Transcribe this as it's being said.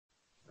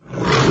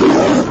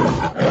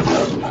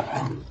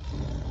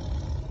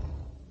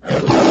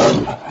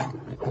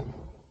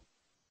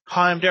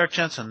Hi, I'm Derrick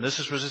Jensen. This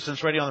is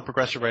Resistance Radio on the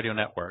Progressive Radio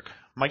Network.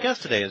 My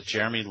guest today is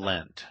Jeremy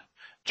Lent.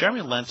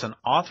 Jeremy Lent's an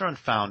author and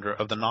founder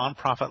of the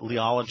nonprofit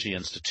Liology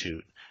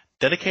Institute,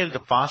 dedicated to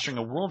fostering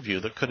a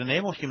worldview that could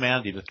enable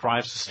humanity to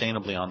thrive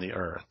sustainably on the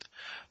earth.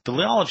 The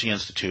Liology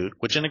Institute,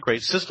 which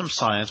integrates system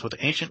science with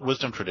ancient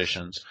wisdom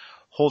traditions,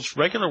 holds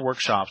regular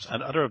workshops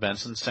and other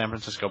events in the San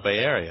Francisco Bay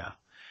Area.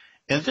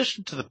 In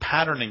addition to the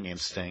patterning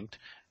instinct,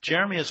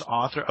 Jeremy is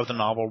author of the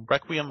novel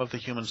Requiem of the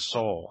Human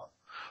Soul.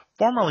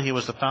 Formerly, he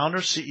was the founder,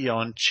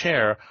 CEO, and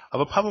chair of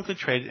a publicly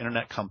traded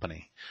internet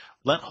company.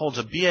 Lent holds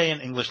a BA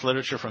in English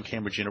Literature from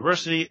Cambridge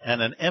University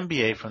and an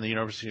MBA from the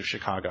University of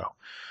Chicago.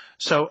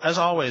 So, as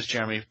always,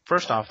 Jeremy,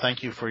 first off,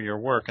 thank you for your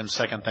work, and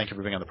second, thank you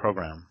for being on the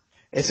program.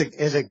 It's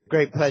a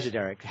great pleasure,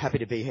 Derek. Happy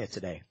to be here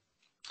today.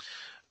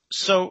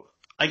 So,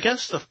 I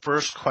guess the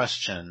first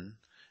question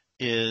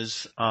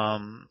is,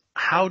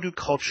 how do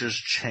cultures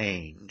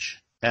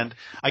change? And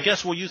I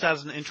guess we'll use that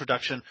as an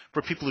introduction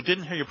for people who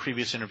didn't hear your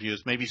previous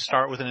interviews. Maybe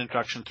start with an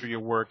introduction through your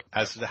work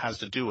as it has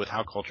to do with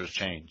how cultures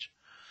change.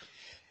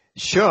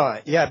 Sure.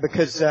 Yeah,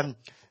 because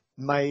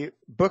my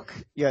book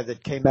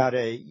that came out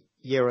a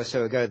year or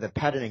so ago, The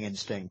Patterning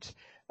Instinct,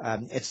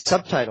 its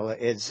subtitle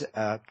is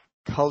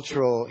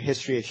Cultural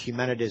History of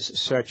Humanity's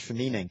Search for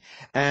Meaning.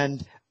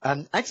 And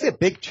actually a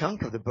big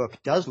chunk of the book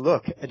does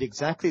look at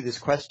exactly this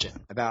question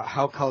about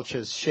how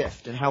cultures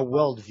shift and how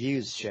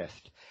worldviews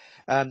shift.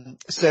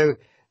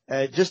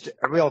 Just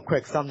a real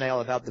quick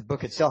thumbnail about the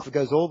book itself. It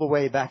goes all the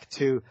way back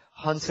to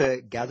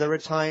hunter-gatherer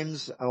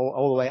times,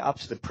 all the way up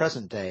to the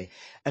present day.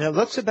 And it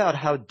looks about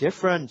how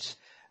different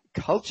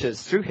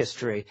cultures through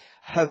history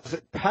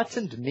have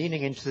patterned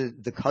meaning into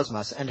the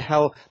cosmos and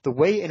how the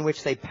way in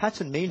which they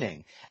pattern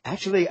meaning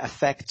actually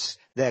affects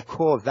their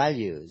core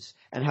values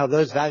and how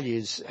those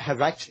values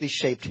have actually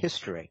shaped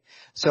history.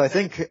 So I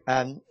think,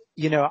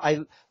 I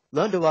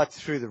learned a lot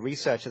through the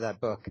research of that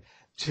book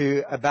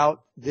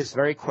about this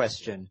very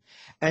question.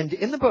 And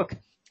in the book,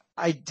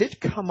 I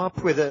did come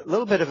up with a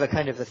little bit of a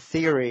kind of a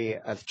theory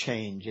of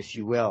change, if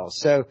you will.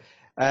 So,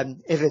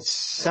 if it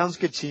sounds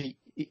good to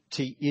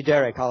you,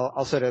 Derek,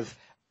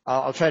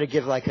 I'll try to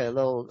give like a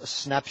little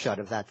snapshot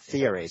of that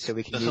theory so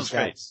we can use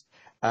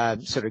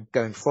that, sort of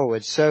going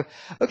forward. So,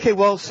 okay,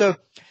 well, so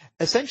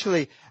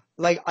essentially,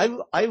 like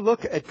I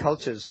look at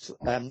cultures,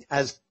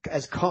 as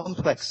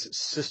complex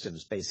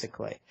systems,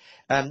 basically.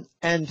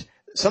 And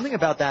something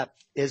about that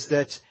is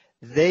that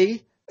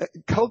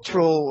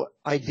cultural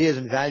ideas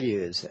and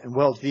values and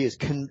worldviews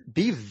can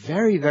be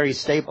very, very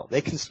stable. They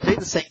can stay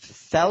the same for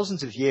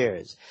thousands of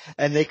years,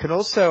 and they can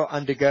also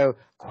undergo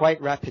quite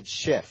rapid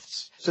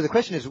shifts. So the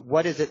question is,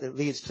 what is it that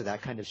leads to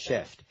that kind of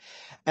shift?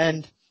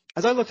 And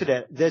as I looked at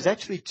it, there's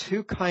actually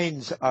two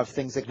kinds of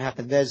things that can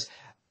happen. There's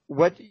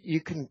what you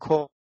can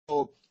call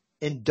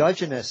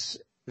endogenous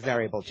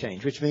variable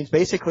change, which means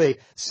basically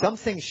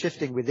something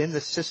shifting within the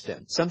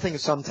system, something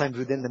sometimes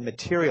within the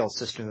material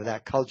system of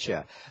that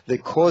culture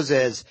that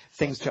causes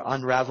things to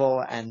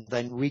unravel and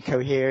then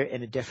recohere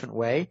in a different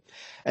way.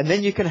 And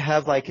then you can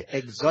have like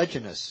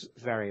exogenous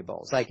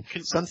variables, like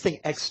something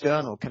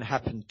external can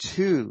happen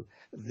to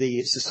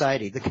the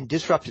society that can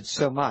disrupt it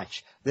so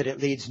much that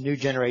it leads new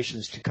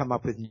generations to come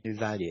up with new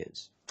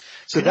values.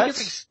 So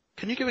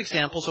can you give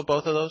examples of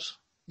both of those?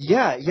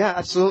 Yeah,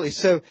 absolutely.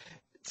 So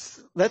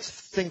let's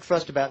think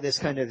first about this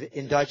kind of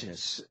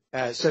endogenous.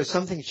 So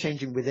something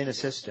changing within a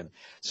system.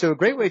 So a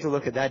great way to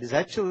look at that is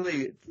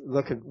actually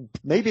look at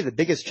maybe the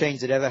biggest change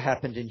that ever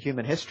happened in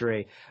human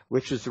history,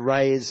 which was the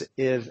rise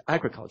of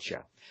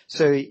agriculture.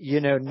 So,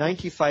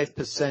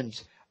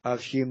 95%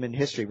 of human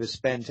history was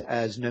spent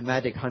as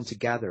nomadic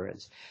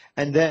hunter-gatherers.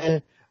 And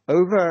then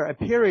over a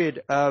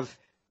period of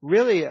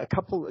really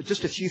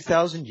just a few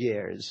thousand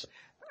years,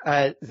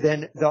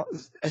 then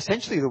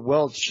essentially the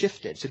world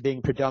shifted to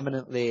being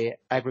predominantly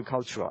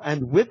agricultural.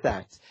 And with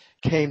that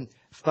came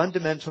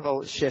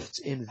fundamental shifts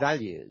in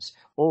values,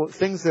 or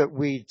things that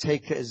we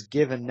take as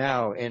given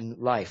now in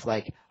life,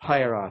 like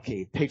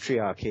hierarchy,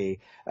 patriarchy,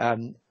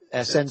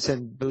 a sense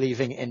in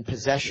believing in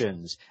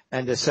possessions,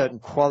 and a certain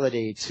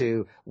quality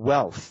to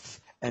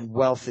wealth, and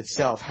wealth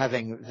itself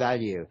having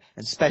value,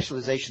 and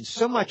specialization.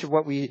 So much of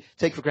what we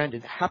take for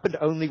granted happened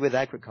only with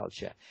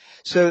agriculture.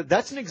 So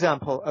that's an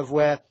example of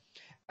where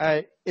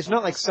it's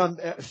not like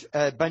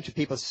a bunch of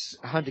people,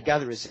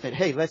 hunter-gatherers, said,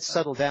 hey, let's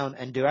settle down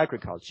and do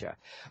agriculture.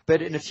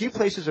 But in a few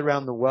places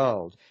around the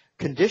world,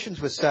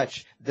 conditions were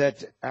such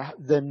that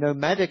the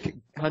nomadic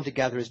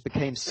hunter-gatherers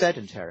became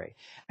sedentary.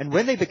 And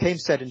when they became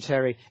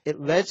sedentary,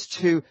 it led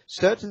to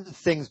certain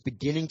things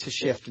beginning to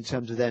shift in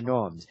terms of their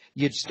norms.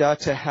 You'd start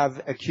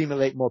to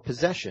accumulate more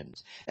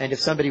possessions. And if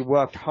somebody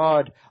worked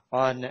hard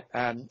on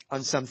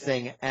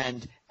something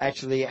and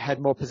actually had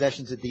more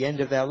possessions at the end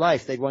of their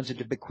life, they wanted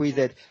to bequeath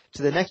it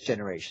to the next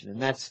generation.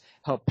 And that's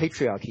helped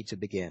patriarchy to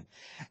begin.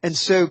 And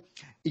so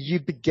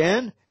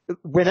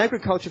when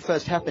agriculture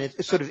first happened,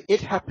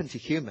 it happened to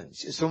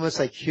humans. It's almost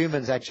like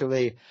humans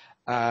actually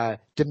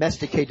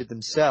domesticated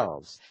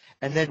themselves.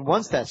 And then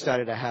once that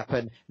started to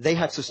happen, they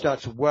had to start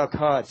to work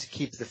hard to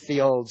keep the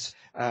fields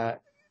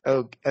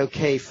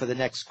okay for the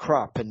next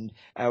crop and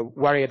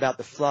worry about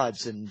the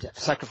floods and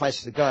sacrifice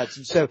to the gods.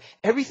 And so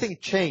everything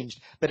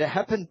changed, but it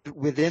happened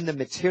within the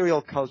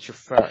material culture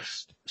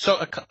first.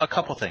 So a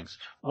couple things.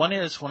 One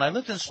is when I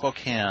lived in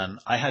Spokane,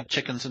 I had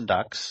chickens and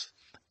ducks,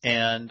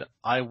 and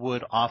I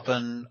would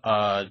often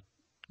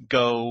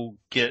go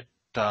get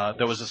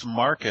there was this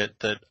market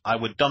that I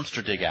would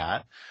dumpster dig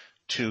at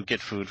to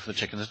get food for the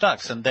chickens and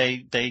ducks, and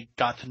they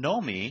got to know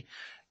me,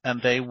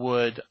 and they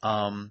would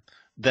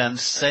then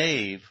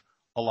save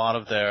a lot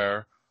of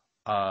their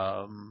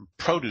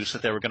produce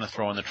that they were going to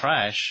throw in the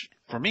trash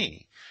for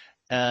me.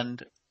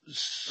 And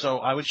so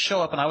I would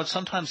show up, and I would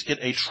sometimes get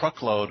a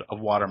truckload of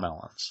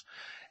watermelons.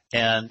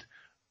 And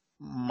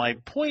my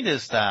point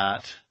is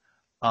that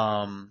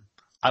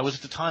I was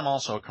at the time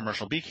also a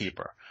commercial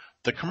beekeeper.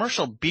 The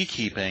commercial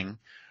beekeeping,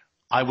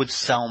 I would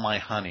sell my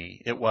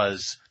honey. It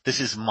was, this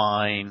is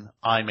mine,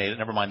 I made it,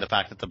 never mind the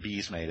fact that the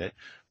bees made it,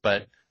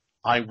 but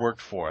I worked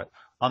for it.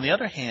 On the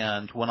other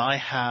hand, when I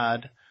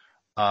had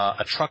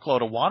a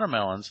truckload of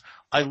watermelons,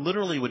 I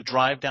literally would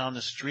drive down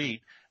the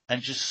street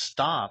and just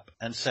stop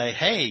and say,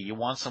 hey, you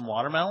want some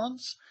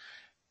watermelons?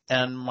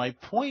 And my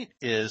point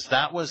is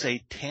that was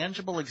a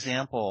tangible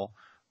example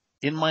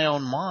in my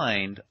own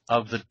mind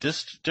of the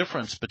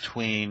difference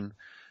between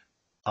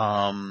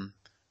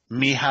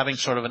me having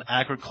sort of an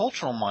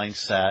agricultural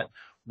mindset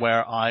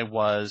where I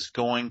was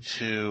going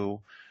to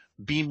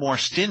be more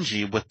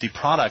stingy with the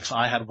products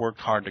I had worked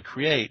hard to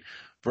create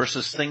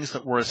versus things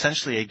that were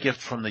essentially a gift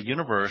from the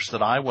universe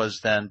that I was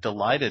then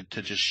delighted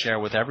to just share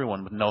with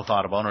everyone with no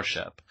thought of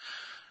ownership.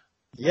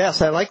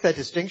 Yes, I like that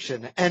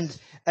distinction. And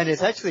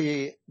it's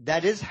actually,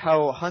 that is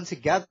how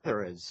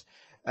hunter-gatherers,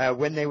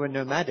 when they were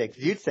nomadic,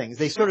 viewed things.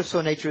 They sort of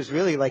saw nature as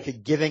really like a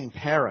giving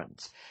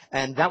parent.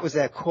 And that was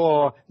their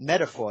core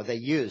metaphor they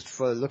used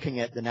for looking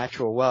at the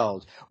natural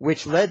world,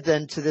 which led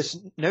then to this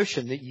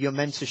notion that you're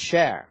meant to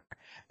share.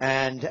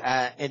 And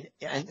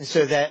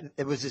so that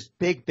there was this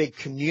big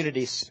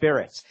community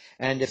spirit.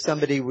 And if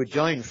somebody would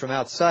join from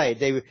outside,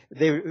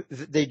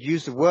 they'd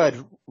use the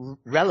word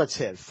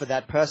relative for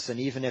that person,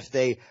 even if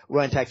they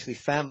weren't actually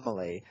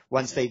family,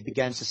 once they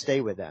began to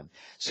stay with them.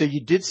 So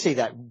you did see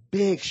that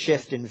big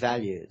shift in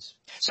values.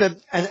 So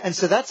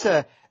that's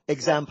a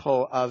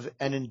example of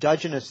an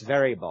endogenous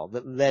variable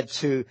that led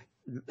to,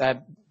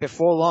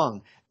 before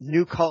long,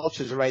 new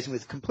cultures arising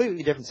with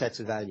completely different sets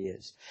of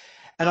values.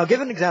 And I'll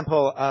give an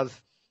example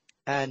of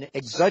an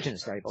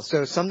exogenous variable,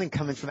 so something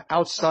coming from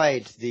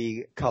outside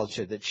the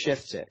culture that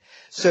shifts it.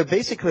 So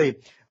basically,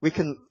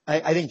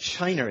 I think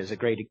China is a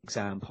great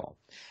example.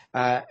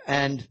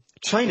 And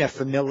China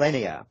for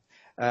millennia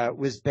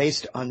was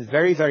based on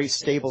very, very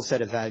stable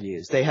set of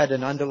values. They had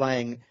an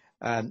underlying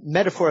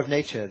metaphor of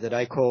nature that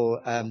I call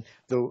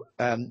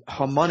the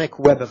harmonic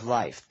web of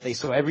life. They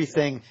saw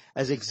everything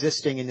as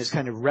existing in this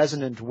kind of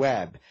resonant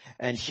web,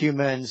 and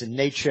humans and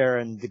nature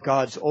and the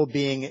gods all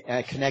being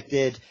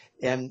connected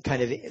and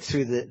kind of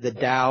through the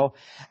Tao.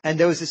 And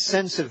there was a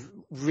sense of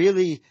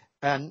really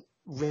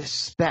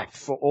respect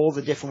for all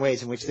the different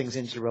ways in which things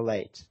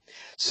interrelate.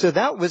 So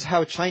that was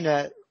how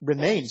China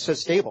remained so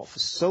stable for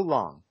so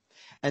long.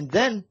 And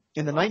then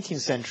in the 19th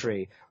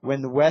century,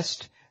 when the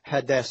West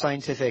had their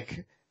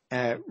scientific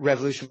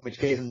revolution, which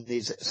gave them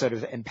these sort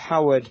of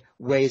empowered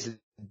ways of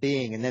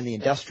being, and then the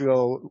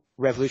Industrial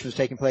Revolution was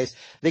taking place,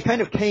 they kind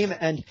of came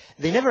and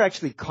they never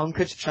actually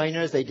conquered China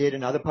as they did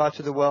in other parts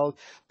of the world,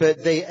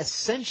 but they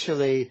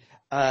essentially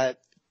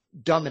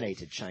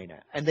dominated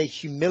China, and they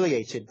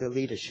humiliated the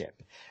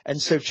leadership. And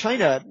so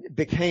China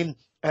became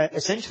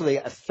essentially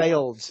a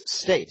failed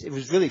state. It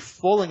was really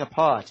falling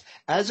apart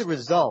as a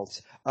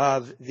result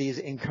of these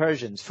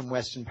incursions from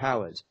Western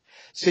powers.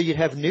 So you'd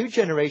have new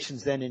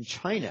generations then in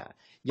China.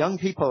 Young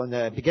people in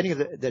the beginning of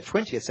the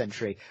 20th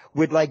century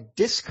would like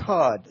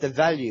discard the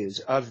values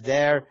of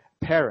their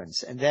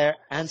parents and their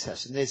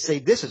ancestors. And they'd say,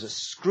 this is a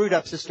screwed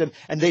up system.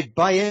 And they'd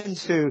buy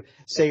into,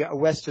 say, a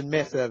Western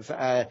myth of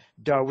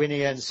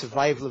Darwinian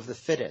survival of the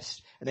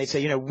fittest. And they'd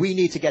say, we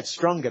need to get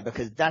stronger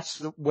because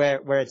that's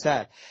where it's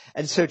at.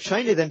 And so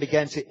China then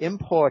began to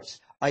import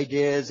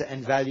ideas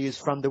and values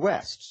from the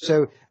West.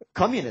 So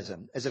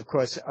communism is, of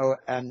course,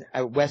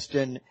 a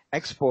Western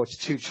export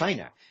to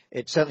China.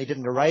 It certainly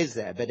didn't arise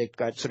there, but it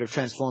got sort of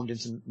transformed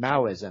into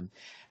Maoism.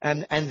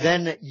 And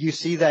then you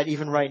see that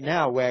even right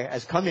now, where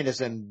as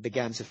communism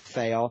began to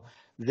fail,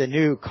 the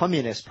new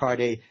Communist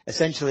Party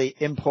essentially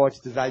imports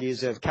the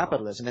values of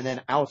capitalism and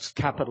then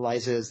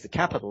out-capitalizes the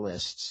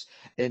capitalists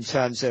in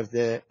terms of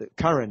the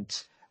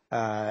current,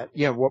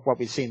 what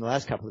we've seen in the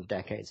last couple of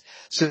decades.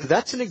 So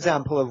that's an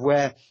example of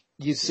where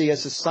you see a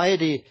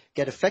society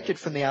get affected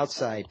from the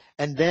outside,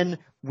 and then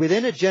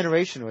within a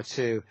generation or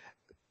two,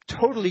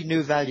 totally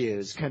new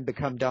values can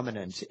become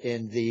dominant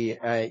in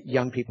the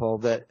young people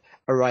that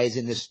arise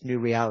in this new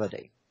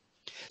reality.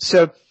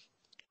 So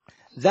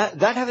that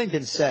having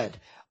been said,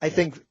 I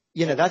think,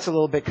 that's a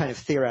little bit kind of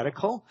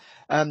theoretical.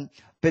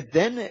 But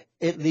then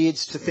it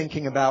leads to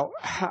thinking about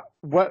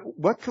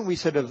what can we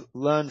sort of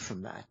learn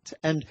from that?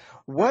 And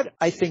what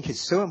I think is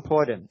so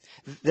important,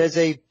 there's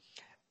a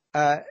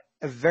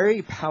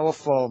very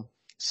powerful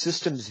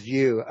systems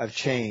view of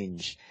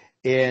change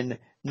in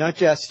not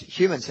just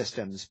human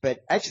systems,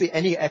 but actually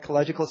any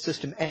ecological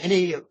system,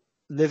 any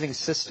living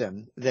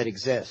system that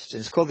exists.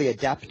 It's called the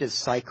adaptive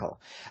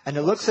cycle. And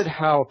it looks at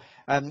how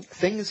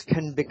things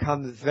can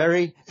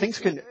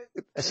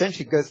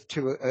essentially go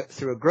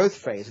through a growth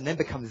phase and then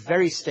become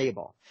very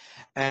stable.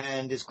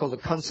 And it's called a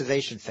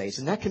conservation phase.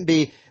 And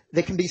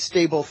they can be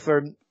stable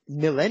for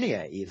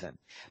millennia even.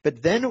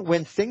 But then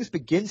when things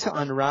begin to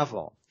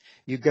unravel,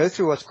 you go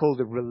through what's called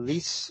a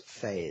release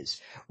phase,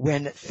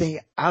 when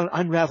things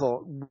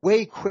unravel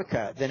way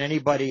quicker than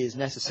anybody is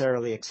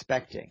necessarily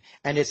expecting.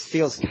 And it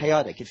feels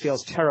chaotic. It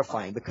feels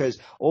terrifying because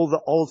all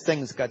the old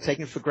things that got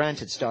taken for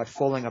granted start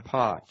falling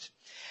apart.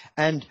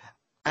 And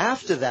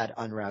after that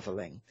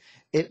unraveling,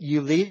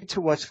 you lead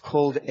to what's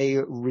called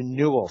a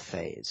renewal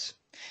phase.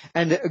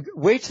 And a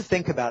way to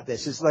think about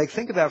this is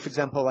think about, for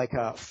example, like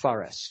a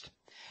forest.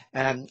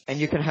 And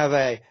you can have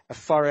a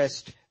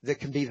forest that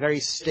can be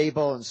very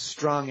stable and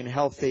strong and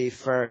healthy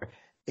for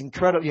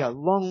incredible,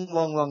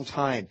 long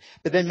time.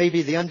 But then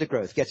maybe the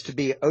undergrowth gets to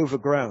be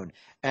overgrown.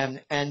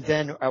 And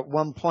then at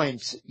one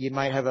point you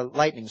might have a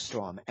lightning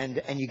storm and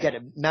you get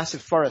a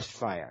massive forest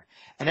fire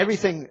and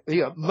everything,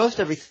 most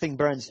everything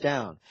burns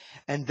down.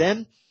 And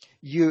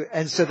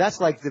so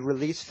that's like the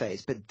release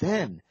phase. But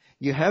then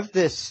you have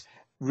this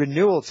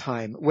renewal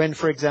time when,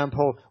 for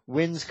example,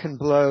 winds can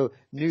blow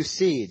new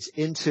seeds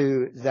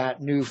into that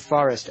new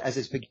forest as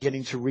it's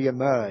beginning to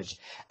reemerge.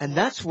 And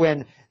that's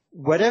when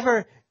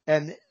whatever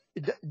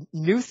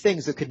new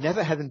things that could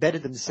never have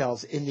embedded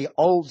themselves in the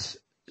old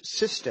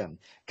system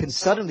can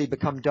suddenly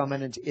become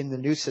dominant in the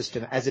new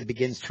system as it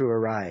begins to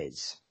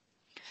arise.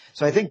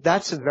 So I think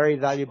that's a very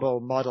valuable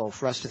model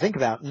for us to think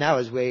about now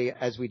as we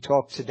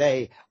talk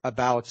today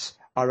about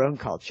our own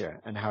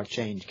culture and how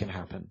change can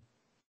happen.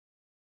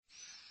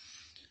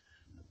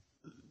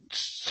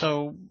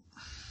 So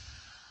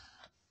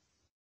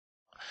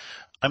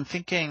I'm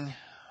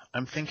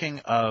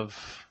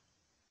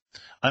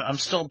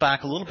still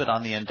back a little bit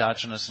on the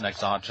endogenous and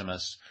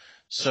exogenous.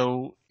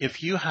 So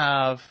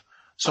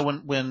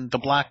when the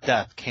Black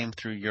Death came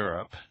through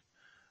Europe,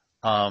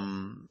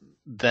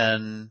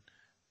 then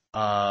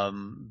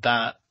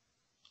that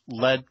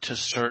led to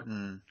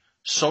certain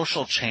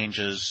social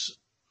changes.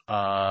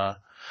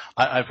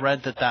 I've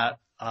read that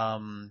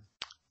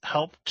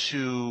helped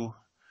to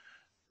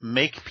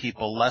make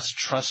people less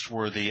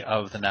trustworthy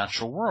of the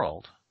natural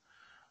world.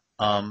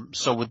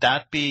 So would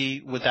that be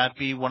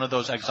one of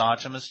those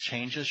exogenous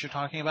changes you're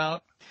talking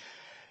about?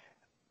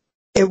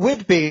 It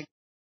would be,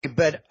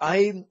 but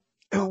I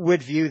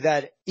would view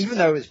that, even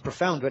though it was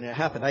profound when it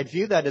happened, I'd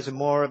view that as a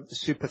more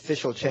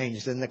superficial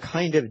change than the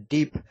kind of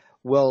deep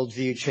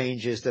worldview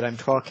changes that I'm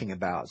talking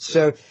about.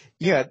 So,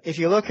 if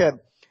you look at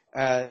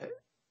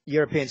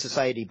European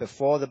society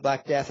before the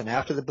Black Death and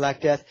after the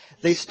Black Death,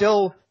 they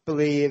still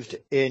believed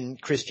in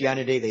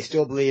Christianity. They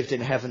still believed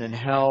in heaven and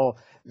hell.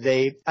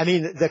 The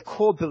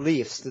core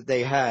beliefs that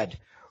they had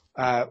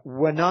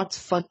were not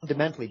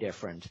fundamentally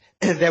different.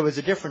 There was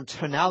a different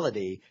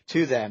tonality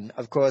to them.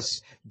 Of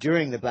course,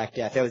 during the Black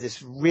Death, there was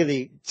this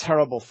really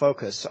terrible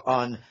focus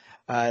on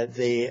on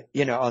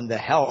the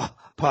hell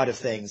part of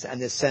things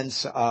and the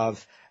sense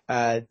of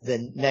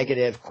the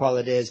negative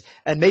qualities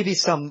and maybe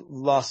some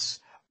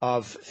loss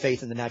of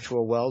faith in the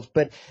natural world.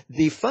 But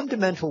the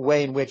fundamental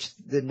way in which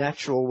the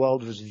natural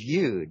world was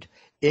viewed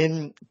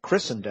in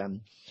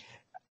Christendom,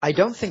 I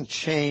don't think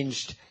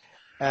changed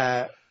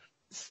that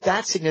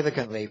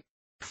significantly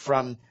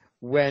from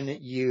when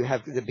you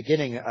have the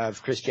beginning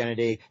of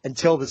Christianity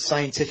until the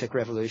scientific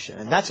revolution.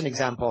 And that's an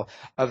example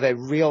of a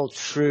real,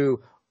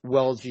 true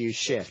worldview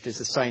shift, is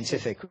the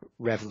scientific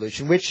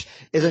revolution, which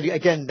is,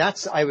 again,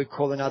 that's, I would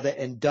call, another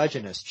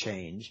endogenous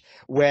change,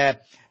 where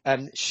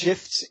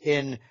shifts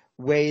in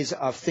ways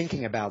of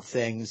thinking about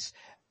things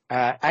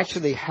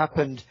actually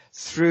happened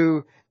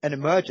through an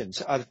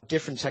emergence of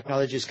different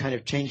technologies kind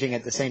of changing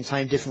at the same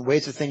time, different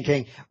ways of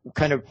thinking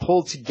kind of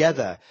pulled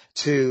together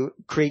to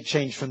create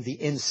change from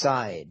the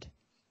inside.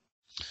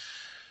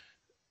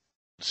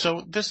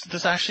 So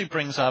this actually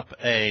brings up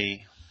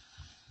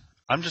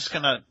I'm just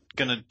gonna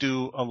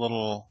do a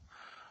little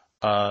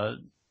a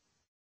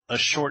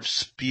short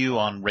spew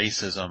on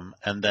racism,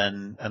 and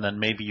then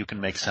maybe you can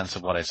make sense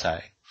of what I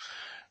say.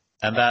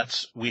 And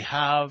that's, we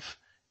have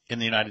in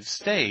the United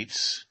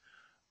States,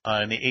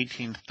 in the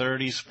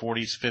 1830s,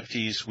 40s,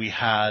 50s, we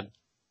had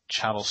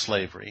chattel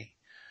slavery.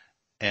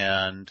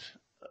 And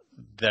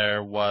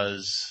that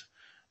was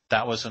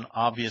an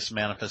obvious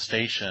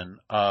manifestation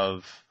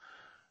of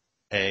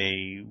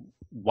a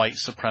white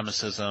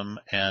supremacism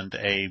and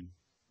a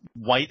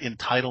white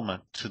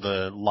entitlement to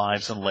the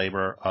lives and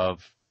labor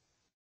of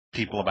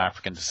people of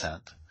African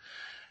descent.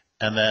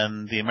 And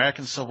then the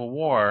American Civil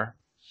War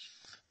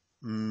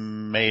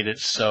made it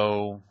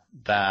so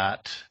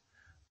that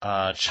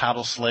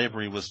chattel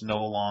slavery was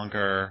no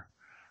longer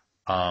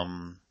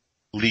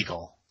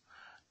legal.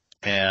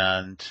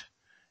 And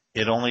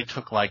it only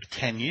took like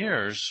 10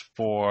 years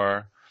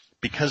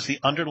because the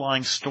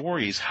underlying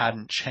stories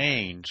hadn't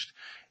changed,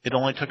 it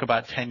only took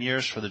about 10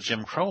 years for the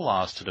Jim Crow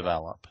laws to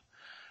develop.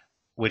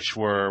 which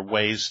were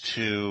ways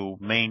to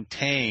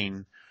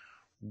maintain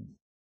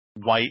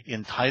white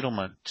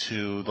entitlement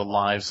to the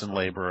lives and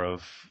labor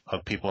of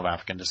people of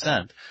African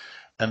descent.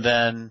 And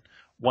then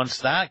once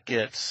that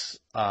gets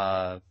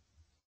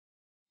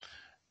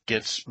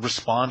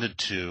responded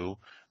to,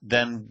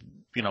 then,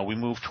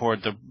 we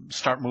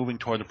start moving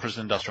toward the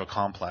prison industrial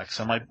complex.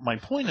 And my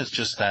point is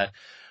just that,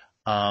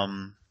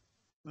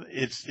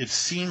 it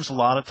seems a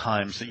lot of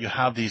times that you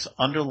have these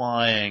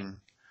underlying,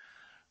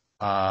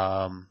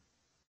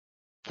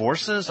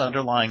 forces,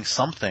 underlying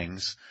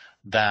somethings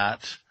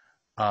that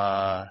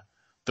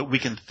we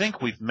can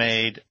think we've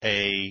made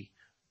a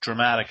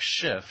dramatic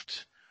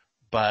shift,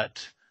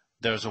 but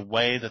there's a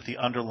way that the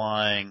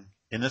underlying,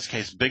 in this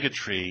case,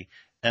 bigotry,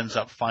 ends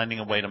up finding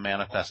a way to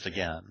manifest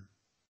again.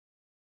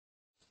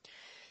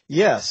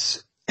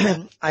 Yes,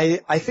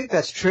 I think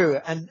that's true.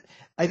 And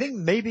I think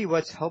maybe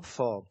what's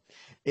helpful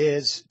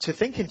is to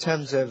think in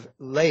terms of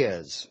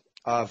layers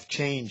of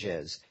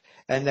changes.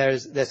 And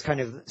there's kind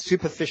of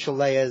superficial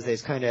layers,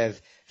 there's kind of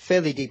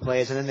fairly deep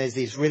layers, and then there's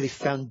these really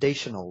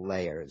foundational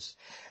layers.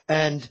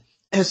 And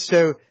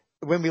so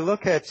when we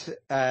look at,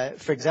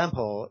 for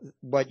example,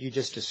 what you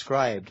just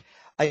described,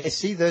 I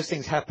see those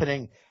things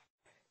happening.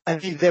 I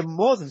mean, they're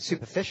more than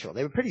superficial.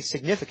 They were pretty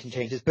significant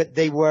changes, but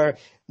they were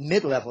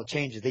mid-level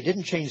changes. They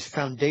didn't change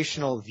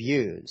foundational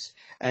views.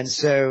 And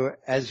so,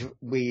 as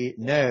we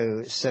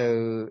know,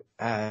 so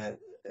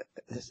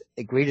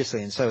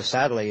egregiously and so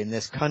sadly in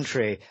this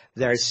country,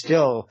 there is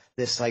still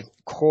this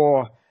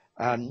core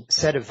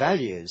set of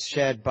values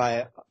shared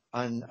by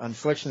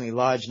unfortunately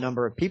large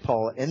number of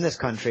people in this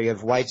country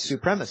of white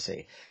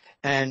supremacy.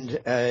 And,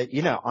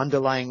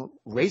 underlying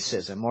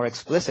racism, more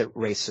explicit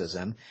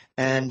racism.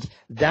 And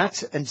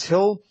that,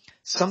 until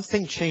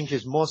something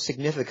changes more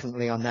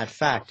significantly on that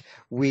fact,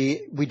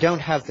 we don't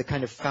have the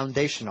kind of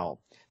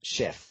foundational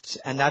shifts.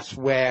 And that's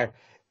where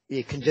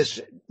it can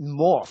just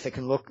morph. It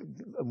can look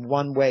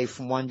one way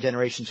from one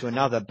generation to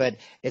another, but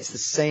it's the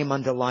same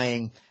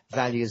underlying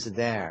values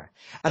there.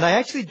 And I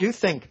actually do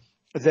think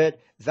that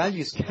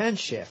values can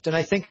shift. And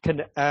I think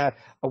a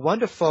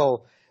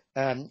wonderful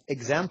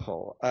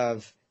example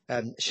of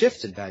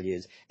shift in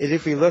values is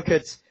if we look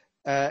at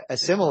a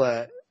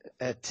similar,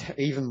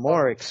 even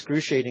more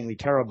excruciatingly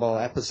terrible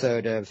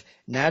episode of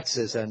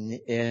Nazism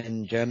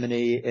in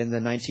Germany in the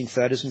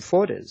 1930s and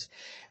 40s.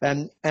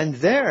 And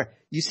there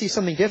you see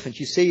something different.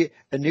 You see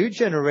a new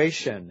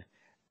generation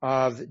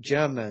of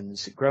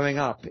Germans growing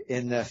up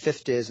in the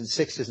 50s and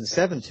 60s and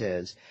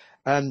 70s.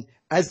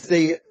 As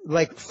they,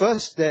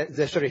 first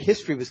their sort of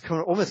history was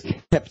almost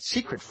kept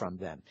secret from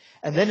them.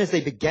 And then as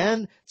they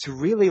began to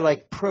really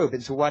probe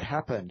into what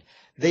happened,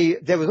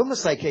 there was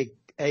almost like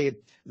a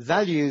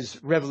values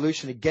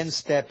revolution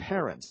against their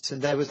parents.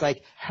 And there was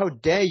how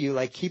dare you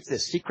keep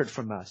this secret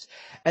from us?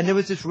 And there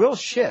was this real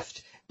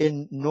shift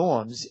in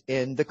norms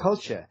in the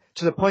culture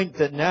to the point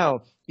that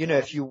now,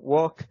 if you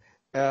walk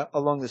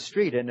along the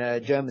street in a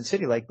German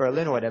city like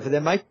Berlin or whatever,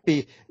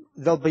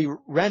 there'll be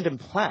random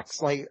plaques,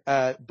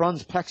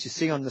 bronze plaques you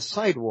see on the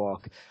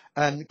sidewalk,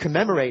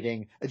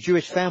 commemorating a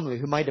Jewish family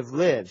who might have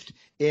lived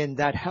in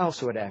that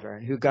house or whatever,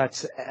 and who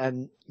got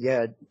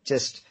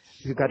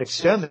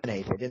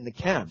exterminated in the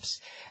camps.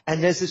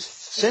 And there's this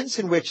sense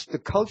in which the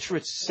culture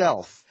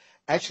itself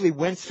actually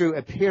went through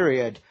a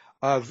period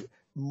of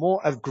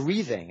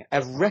grieving,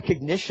 of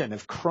recognition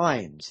of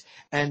crimes,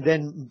 and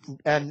then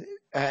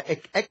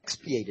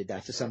expiated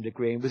that to some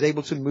degree and was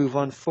able to move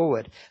on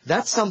forward.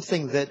 That's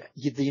something that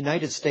the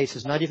United States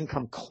has not even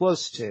come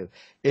close to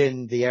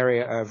in the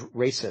area of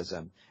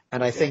racism.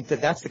 And I think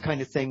that that's the kind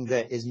of thing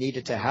that is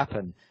needed to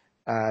happen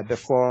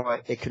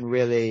before it can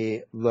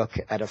really look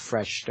at a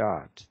fresh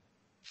start.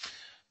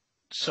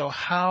 So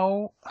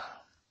now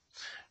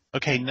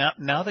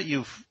that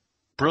you've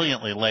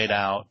brilliantly laid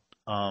out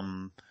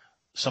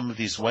some of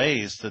these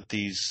ways that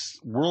these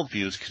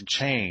worldviews can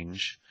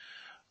change,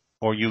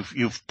 or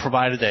you've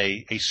provided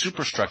a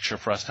superstructure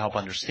for us to help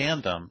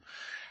understand them,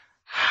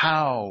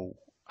 how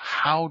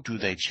do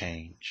they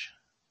change?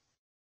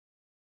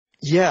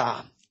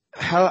 Yeah.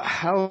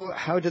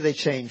 How do they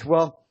change?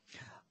 Well,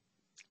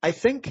 I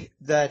think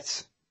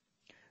that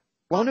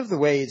one of the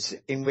ways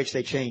in which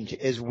they change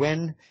is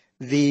when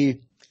the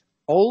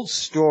old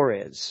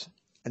stories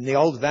and the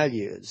old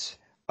values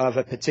of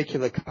a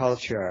particular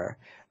culture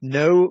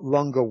no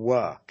longer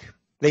work.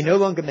 They no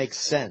longer make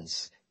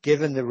sense,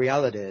 given the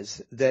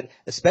realities that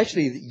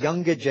especially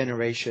younger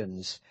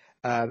generations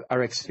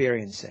are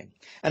experiencing.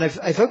 And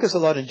I focus a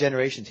lot on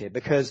generations here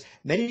because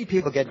many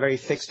people get very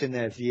fixed in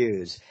their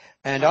views.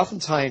 And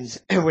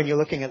oftentimes, when you're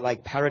looking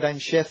at paradigm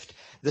shift,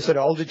 the sort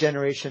of older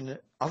generation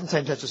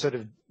oftentimes has to sort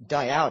of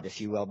die out, if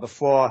you will,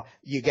 before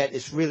you get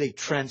this really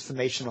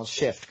transformational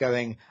shift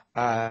going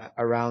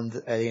around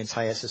the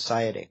entire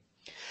society.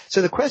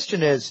 So the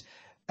question is,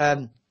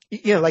 if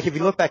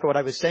you look back at what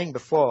I was saying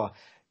before,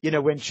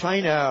 when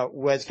China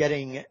was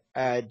getting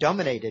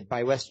dominated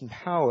by Western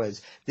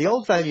powers, the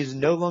old values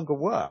no longer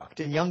worked.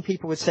 And young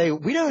people would say,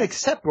 we don't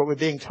accept what we're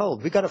being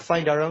told. We've got to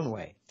find our own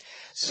way.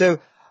 So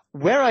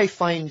where I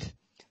find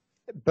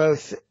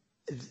both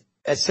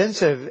a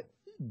sense of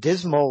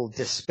dismal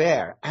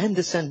despair and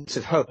a sense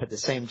of hope at the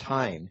same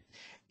time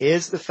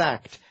is the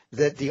fact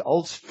that the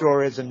old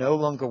stories are no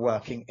longer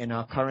working in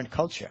our current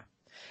culture.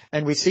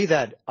 And we see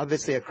that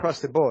obviously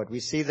across the board. We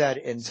see that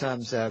in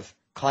terms of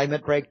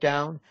climate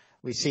breakdown.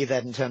 We see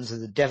that in terms of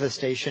the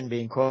devastation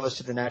being caused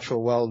to the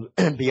natural world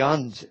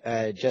beyond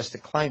just the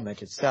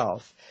climate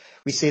itself.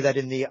 We see that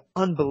in the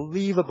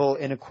unbelievable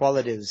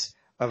inequalities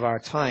of our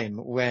time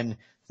when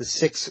the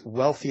 6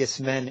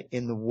 wealthiest men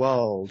in the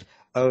world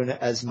own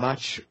as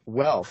much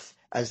wealth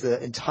as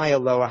the entire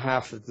lower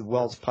half of the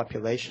world's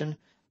population.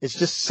 It's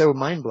just so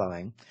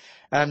mind-blowing.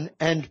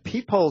 And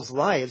people's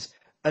lives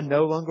are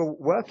no longer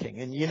working.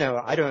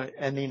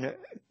 And,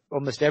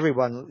 almost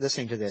everyone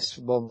listening to this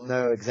will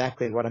know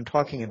exactly what I'm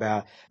talking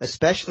about,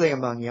 especially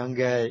among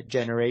younger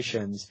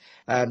generations.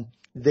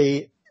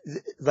 The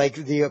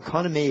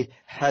economy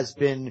has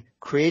been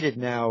created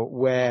now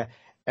where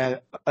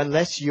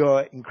unless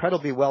you're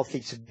incredibly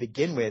wealthy to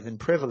begin with and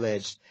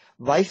privileged,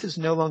 life is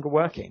no longer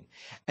working.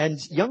 And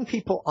young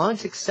people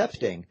aren't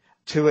accepting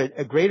to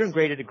a greater and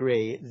greater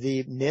degree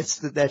the myths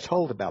that they're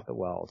told about the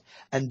world.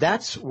 And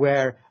that's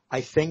where I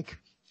think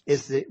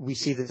is that we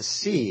see the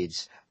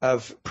seeds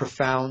of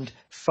profound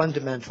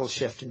fundamental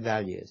shift in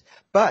values.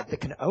 But that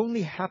can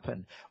only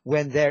happen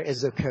when there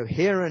is a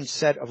coherent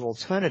set of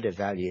alternative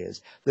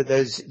values that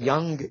those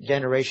young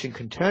generation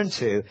can turn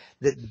to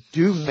that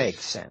do make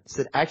sense,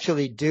 that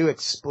actually do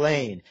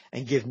explain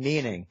and give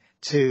meaning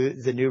to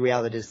the new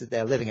realities that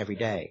they're living every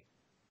day.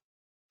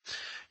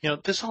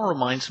 This all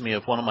reminds me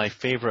of one of my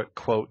favorite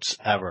quotes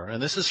ever,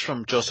 and this is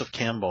from Joseph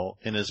Campbell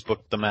in his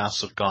book, The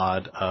Masks of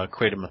God,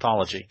 Creative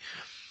Mythology.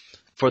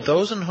 For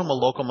those in whom a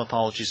local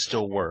mythology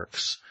still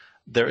works,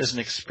 there is an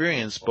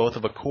experience both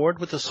of accord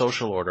with the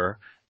social order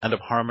and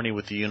of harmony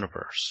with the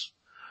universe.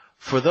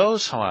 For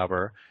those,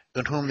 however,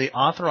 in whom the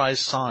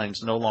authorized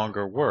signs no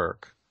longer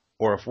work,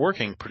 or if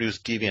working produce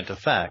deviant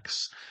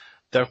effects,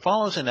 there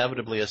follows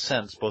inevitably a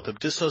sense both of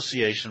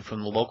dissociation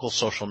from the local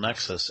social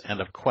nexus and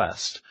of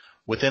quest,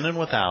 within and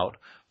without,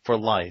 for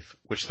life,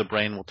 which the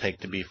brain will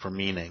take to be for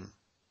meaning.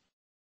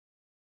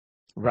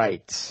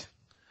 Right.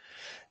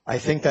 I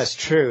think that's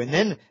true.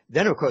 And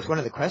then of course, one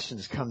of the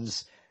questions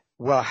comes,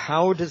 well,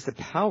 how does the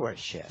power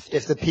shift?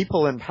 If the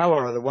people in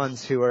power are the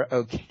ones who are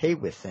okay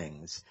with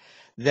things,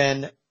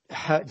 then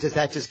does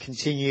that just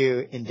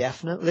continue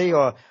indefinitely?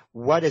 Or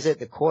what is it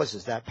that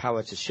causes that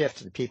power to shift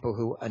to the people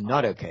who are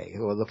not okay,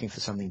 who are looking for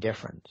something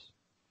different?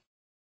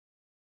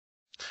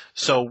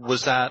 So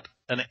was that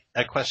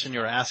a question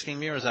you're asking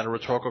me, or is that a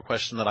rhetorical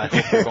question that I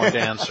hope you're going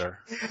to answer?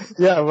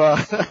 Yeah,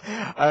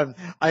 well,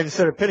 I'm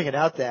sort of putting it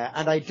out there,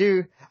 and I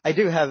do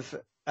have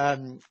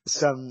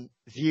some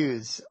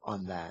views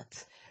on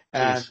that.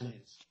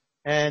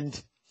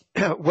 And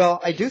well,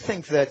 I do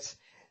think that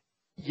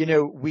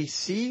we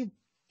see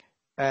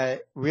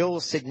real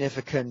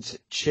significant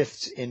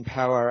shifts in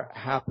power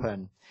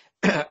happen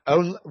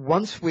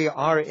once we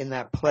are in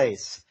that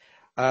place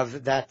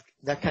of that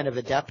kind of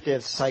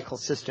adaptive cycle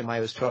system I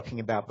was talking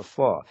about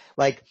before.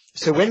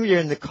 So when we're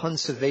in the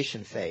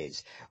conservation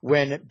phase,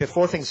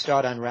 before things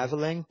start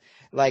unraveling,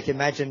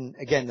 imagine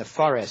again the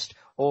forest,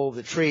 all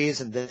the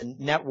trees and the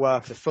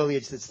network, the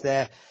foliage that's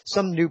there,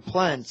 some new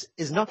plant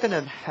is not going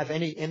to have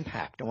any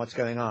impact on what's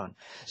going on.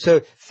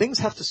 So things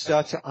have to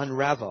start to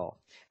unravel.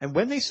 And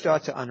when they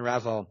start to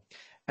unravel,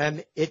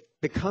 it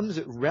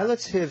becomes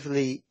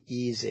relatively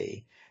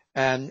easy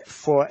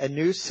for a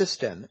new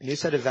system, a new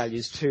set of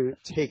values to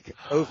take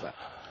over.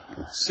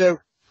 So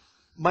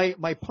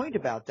my point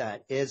about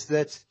that is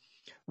that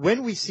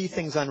when we see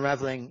things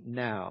unraveling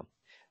now,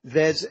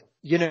 there's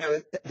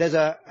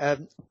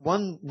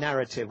one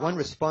narrative, one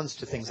response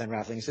to things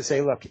unraveling is to say,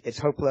 look, it's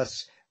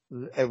hopeless.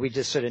 We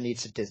just sort of need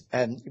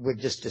to, we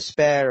just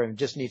despair and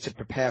just need to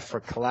prepare for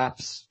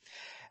collapse.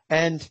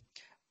 And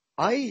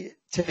I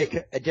take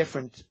a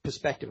different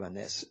perspective on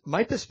this.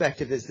 My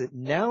perspective is that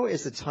now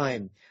is the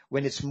time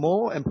when it's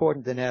more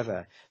important than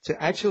ever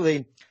to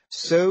actually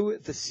sow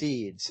the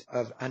seeds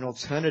of an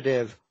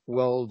alternative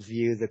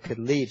worldview that could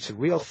lead to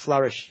real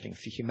flourishing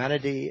for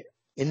humanity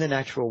in the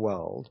natural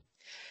world,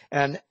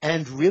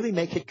 and really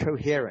make it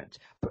coherent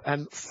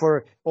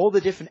for all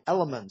the different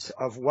elements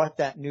of what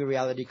that new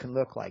reality can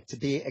look like, to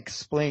be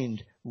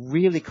explained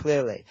really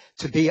clearly,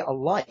 to be a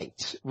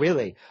light,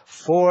 really,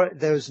 for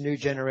those new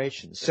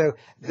generations. So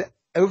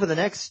over the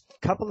next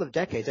couple of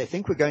decades, I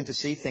think we're going to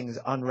see things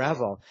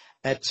unravel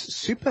at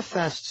super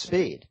fast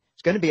speed.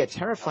 It's going to be a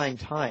terrifying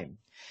time.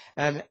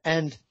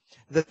 And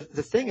the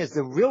thing is,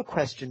 the real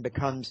question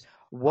becomes,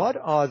 what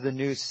are the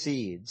new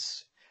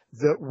seeds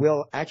that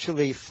will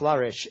actually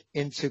flourish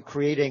into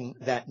creating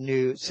that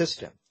new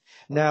system?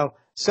 Now,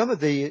 some of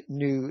the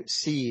new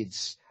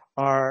seeds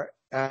are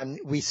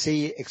we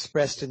see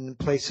expressed in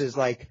places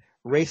like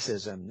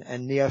racism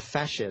and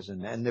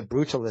neo-fascism and the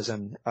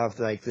brutalism of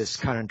like this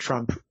current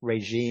Trump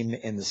regime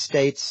in the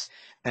States.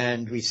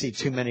 And we see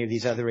too many of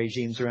these other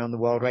regimes around the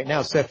world right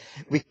now. So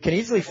we can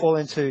easily fall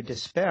into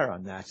despair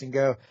on that and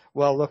go,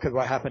 well, look at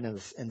what happened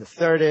in the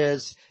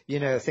 30s.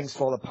 Things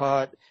fall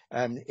apart.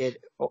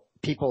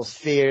 People's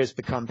fears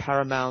become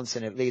paramount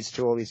and it leads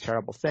to all these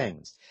terrible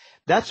things.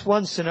 That's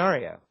one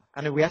scenario.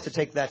 And we have to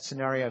take that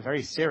scenario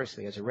very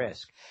seriously as a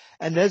risk.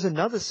 And there's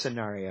another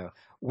scenario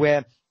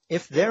where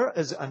if there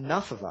is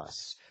enough of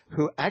us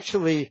who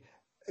actually,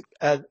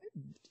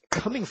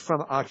 coming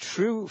from our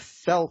true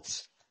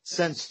felt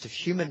sense of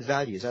human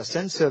values, our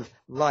sense of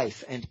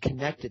life and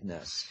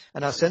connectedness,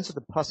 and our sense of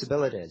the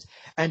possibilities,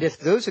 and if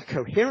those are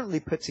coherently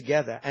put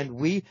together and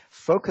we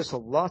focus a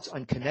lot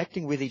on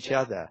connecting with each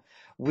other,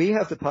 we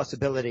have the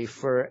possibility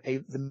for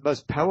the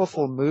most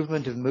powerful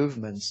movement of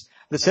movements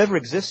that's ever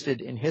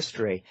existed in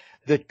history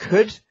that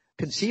could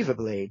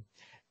conceivably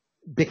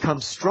become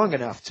strong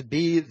enough to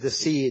be the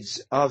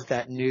seeds of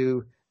that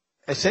new,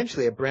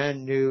 essentially a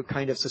brand new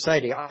kind of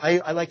society.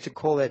 I like to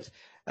call it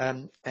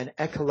an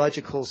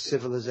ecological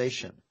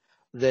civilization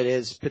that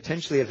is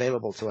potentially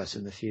available to us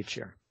in the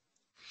future.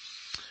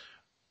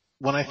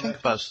 When I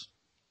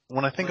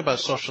think about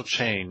social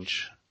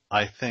change,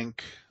 I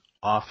think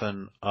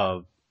often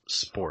of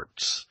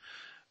sports,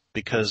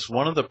 because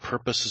one of the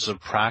purposes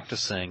of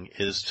practicing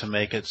is to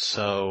make it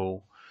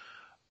so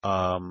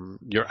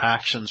your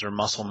actions are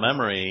muscle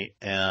memory,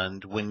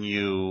 and when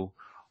you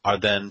are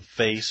then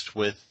faced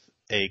with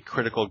a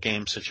critical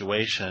game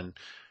situation,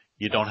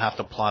 you don't have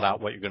to plot out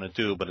what you're going to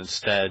do, but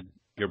instead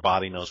your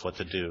body knows what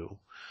to do.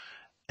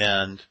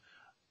 And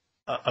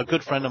a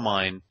good friend of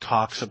mine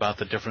talks about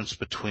the difference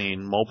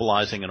between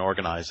mobilizing and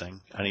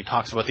organizing. And he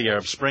talks about the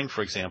Arab Spring,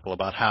 for example,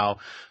 about how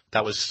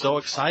that was so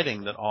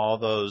exciting that all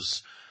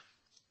those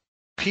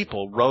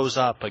people rose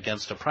up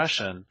against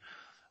oppression.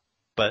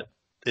 But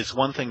it's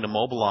one thing to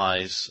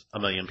mobilize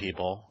 1 million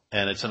people,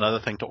 and it's another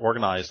thing to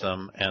organize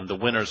them. And the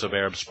winners of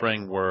Arab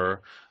Spring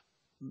were,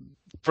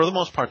 for the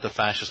most part, the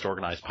fascist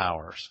organized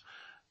powers.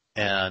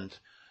 And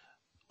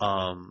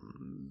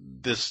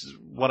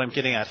what I'm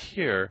getting at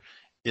here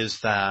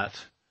is that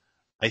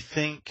I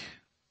think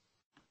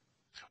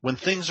when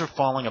things are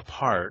falling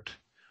apart,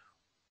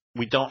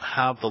 we don't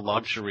have the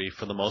luxury,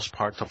 for the most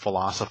part, to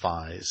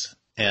philosophize.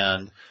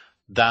 And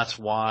that's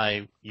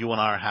why you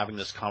and I are having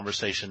this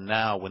conversation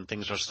now when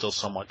things are still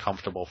somewhat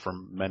comfortable for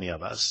many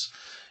of us,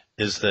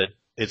 is that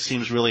it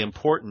seems really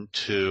important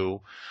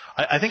to –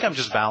 I think I'm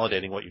just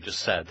validating what you just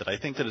said, that I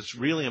think that it's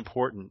really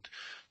important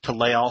to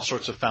lay all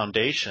sorts of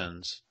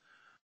foundations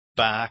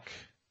back.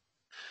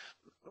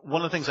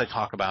 One of the things I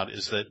talk about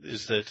is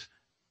that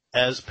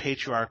as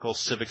patriarchal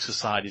civic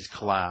societies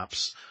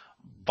collapse,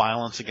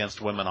 violence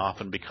against women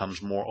often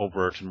becomes more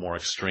overt and more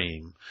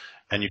extreme.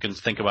 And you can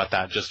think about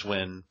that just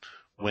when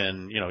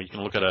you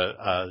can look at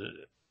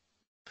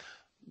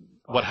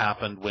what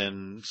happened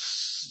when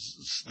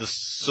the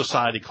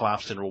society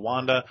collapsed in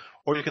Rwanda,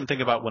 or you can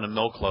think about when a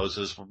mill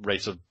closes,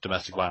 rates of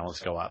domestic violence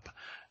go up.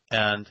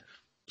 And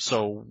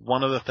so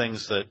one of the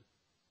things that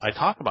I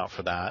talk about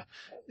for that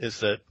is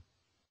that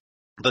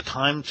the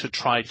time to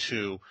try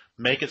to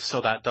make it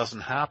so that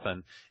doesn't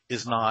happen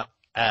is not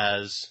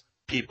as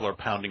people are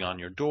pounding on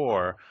your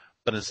door,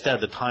 but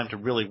instead the time to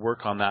really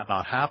work on that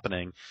not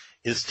happening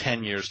is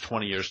 10 years,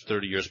 20 years,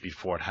 30 years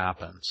before it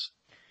happens.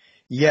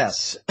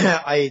 Yes,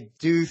 I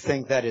do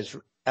think that is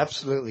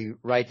absolutely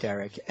right,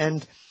 Derrick.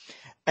 And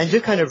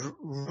just kind of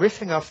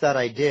riffing off that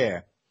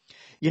idea,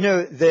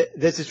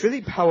 there's this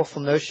really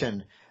powerful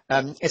notion.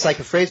 It's like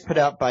a phrase put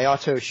out by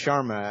Otto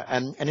Scharmer,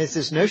 and it's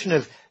this notion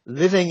of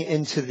living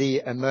into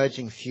the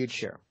emerging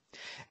future.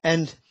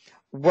 And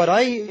what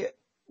I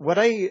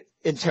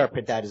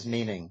interpret that as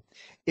meaning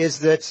is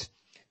that,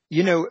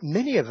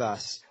 many of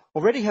us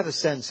already have a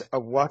sense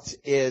of what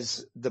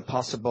is the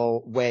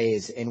possible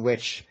ways in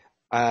which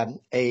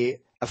a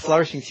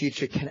flourishing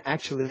future can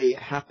actually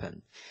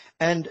happen.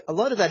 And a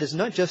lot of that is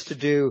not just to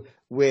do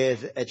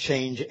with a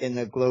change in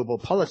the global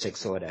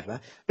politics or whatever,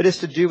 but it's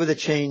to do with a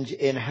change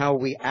in how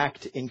we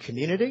act in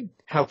community,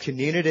 how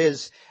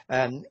communities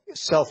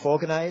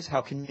self-organize,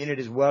 how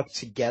communities work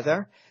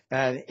together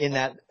in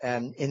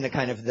the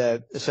kind of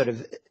the sort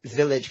of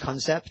village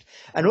concept,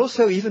 and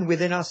also even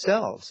within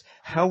ourselves,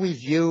 how we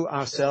view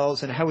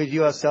ourselves and how we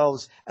view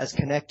ourselves as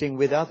connecting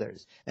with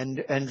others,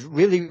 and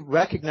really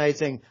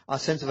recognizing our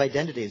sense of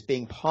identity as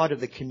being part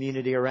of the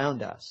community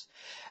around us.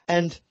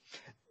 And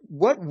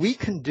what we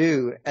can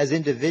do as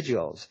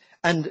individuals,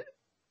 and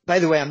by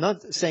the way, I'm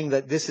not saying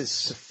that this is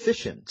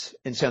sufficient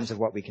in terms of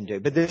what we can do,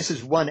 but this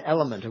is one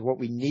element of what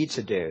we need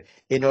to do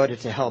in order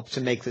to help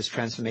to make this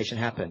transformation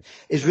happen,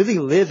 is really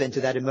live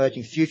into that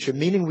emerging future,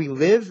 meaning we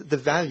live the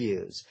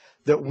values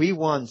that we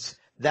want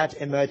that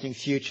emerging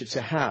future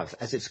to have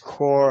as its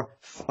core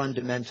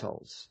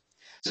fundamentals.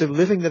 So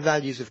living the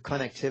values of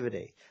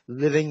connectivity,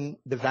 living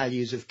the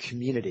values of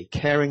community,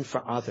 caring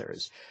for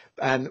others.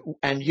 And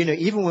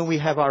even when we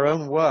have our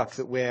own work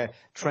that we're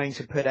trying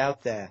to put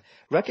out there,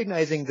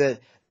 recognizing that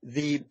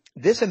the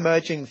this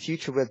emerging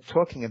future we're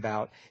talking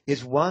about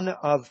is one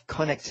of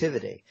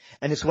connectivity.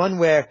 And it's one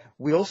where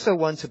we also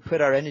want to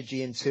put our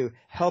energy into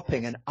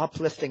helping and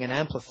uplifting and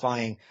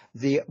amplifying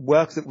the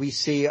work that we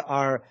see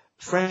our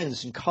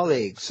friends and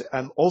colleagues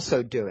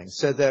also doing,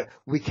 so that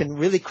we can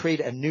really create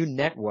a new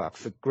network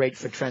for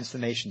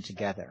transformation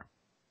together.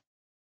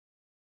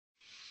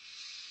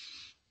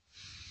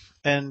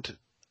 And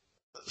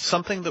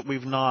something that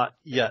we've not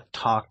yet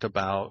talked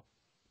about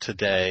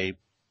today,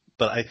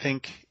 but I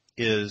think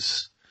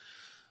is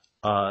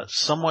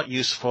somewhat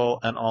useful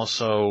and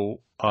also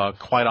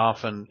quite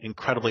often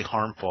incredibly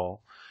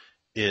harmful,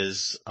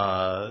 is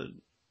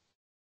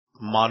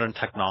modern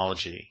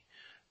technology.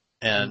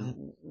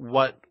 And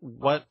what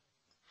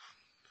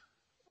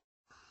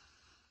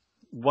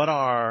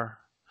are,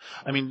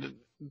 I mean,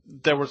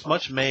 there was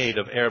much made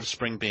of Arab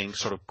Spring being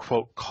sort of,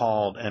 quote,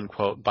 called, end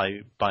quote,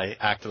 by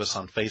activists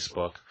on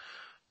Facebook.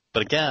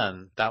 But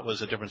again, that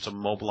was a difference of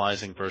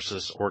mobilizing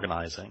versus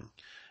organizing.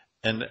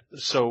 And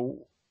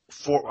so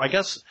I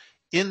guess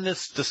in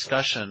this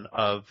discussion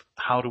of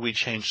how do we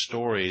change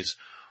stories,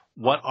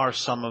 what are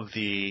some of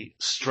the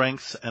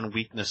strengths and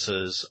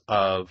weaknesses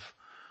of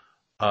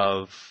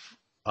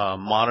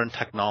modern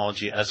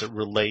technology as it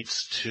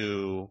relates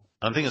to,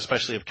 I'm thinking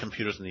especially of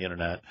computers and the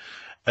internet,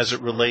 as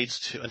it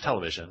relates to, and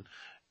television,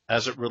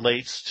 as it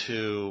relates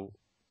to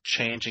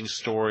changing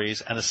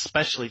stories, and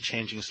especially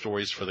changing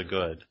stories for the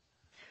good?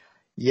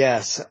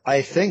 Yes,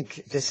 I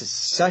think this is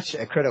such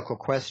a critical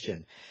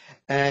question.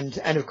 And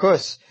of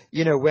course,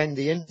 when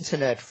the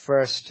internet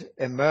first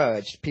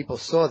emerged, people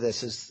saw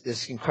this as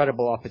this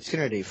incredible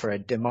opportunity for a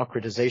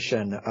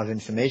democratization of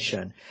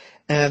information.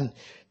 And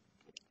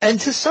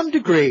to some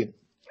degree,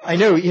 I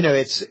know,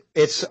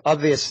 it's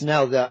obvious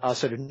now that our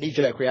sort of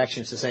knee-jerk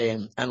reaction is to say,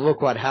 and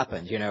look what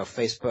happened,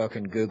 Facebook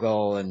and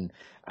Google and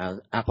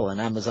Apple and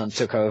Amazon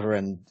took over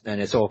and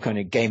it's all kind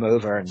of game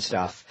over and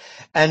stuff.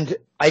 And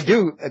I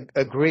do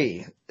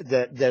agree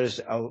that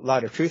there's a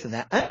lot of truth in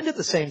that. And at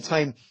the same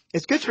time,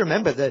 it's good to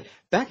remember that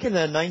back in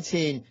the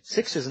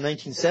 1960s and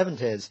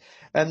 1970s,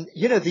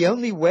 the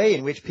only way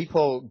in which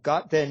people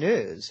got their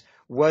news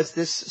was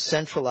this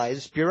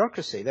centralized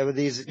bureaucracy. There were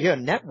these,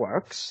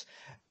 networks.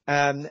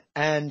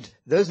 And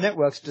those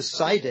networks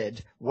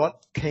decided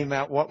what came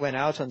out, what went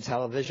out on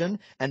television,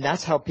 and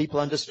that's how people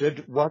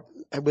understood what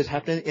was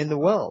happening in the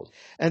world.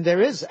 And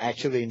there is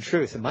actually, in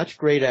truth, a much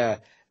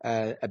greater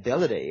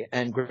ability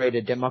and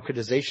greater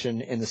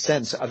democratization in the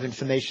sense of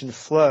information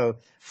flow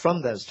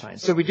from those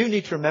times. So we do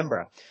need to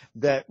remember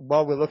that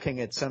while we're looking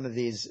at some of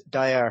these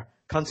dire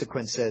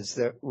consequences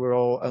that we're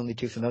all only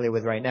too familiar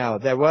with right now,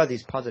 there were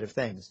these positive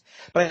things.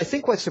 But I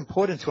think what's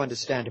important to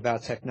understand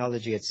about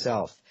technology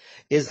itself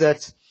is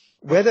that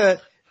whether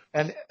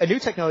a new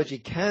technology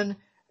can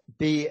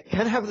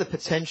have the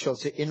potential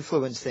to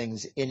influence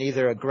things in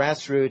either a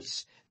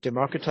grassroots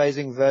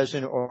democratizing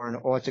version or an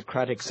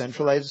autocratic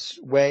centralized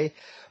way.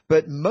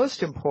 But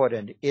most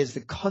important is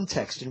the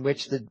context in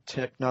which the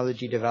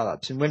technology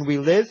develops. And when we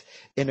live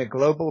in a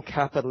global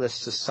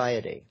capitalist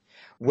society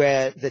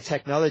where the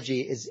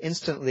technology is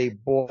instantly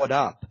bought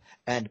up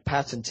and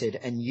patented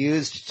and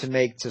used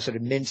to sort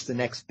of mint the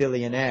next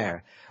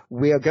billionaire,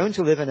 we are going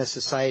to live in a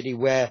society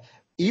where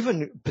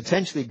even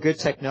potentially good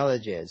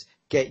technologies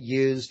get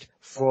used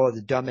for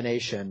the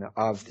domination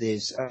of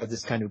this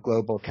kind of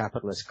global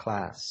capitalist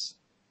class.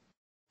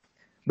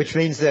 Which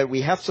means that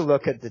we have to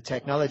look at the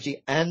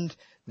technology and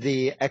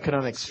the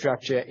economic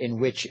structure in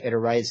which it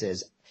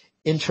arises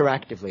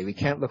interactively. We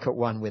can't look at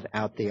one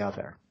without the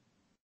other.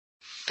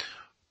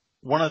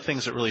 One of the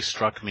things that really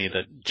struck me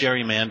that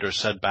Jerry Mander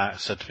said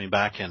to me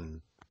back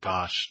in,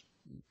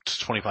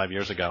 25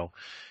 years ago,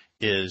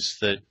 is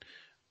that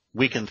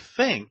we can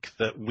think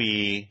that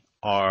we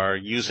are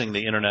using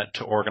the internet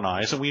to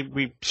organize, and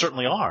we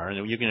certainly are.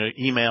 And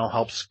email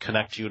helps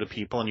connect you to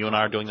people, and you and I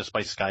are doing this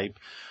by Skype.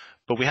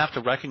 But we have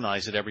to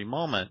recognize at every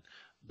moment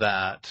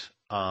that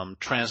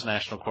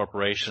transnational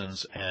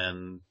corporations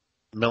and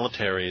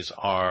militaries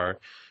are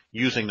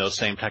using those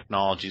same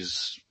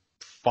technologies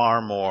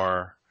far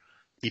more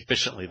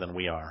efficiently than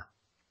we are.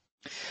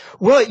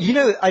 Well,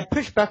 I'd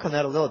push back on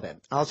that a little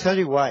bit. I'll tell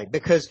you why.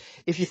 Because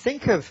if you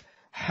think of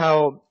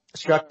how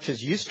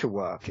structures used to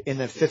work in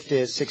the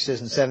 50s, 60s,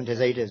 and 70s,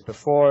 80s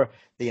before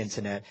the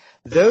internet,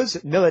 those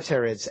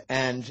militaries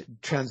and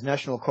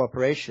transnational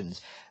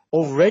corporations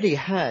already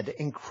had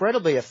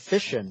incredibly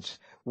efficient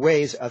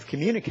ways of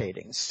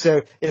communicating.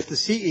 So if the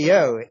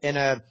CEO in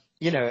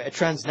a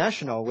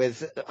transnational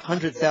with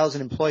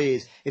 100,000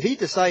 employees, if he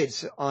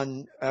decides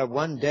on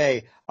one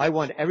day, I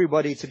want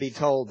everybody to be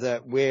told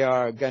that we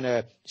are going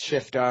to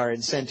shift our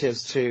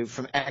incentives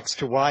from X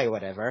to Y or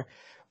whatever,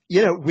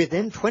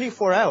 within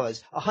 24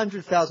 hours,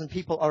 100,000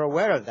 people are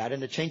aware of that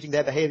and are changing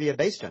their behavior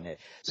based on it.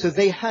 So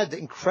they had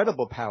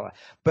incredible power.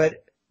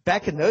 But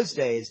back in those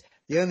days,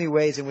 the only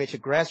ways in which a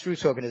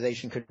grassroots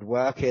organization could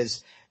work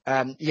is,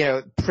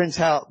 print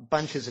out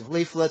bunches of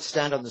leaflets,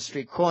 stand on the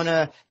street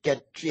corner,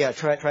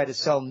 try to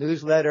sell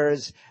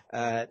newsletters,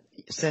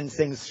 send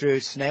things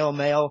through snail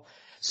mail.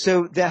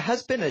 So there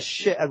has been a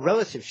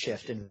relative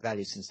shift in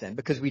value since then,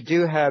 because we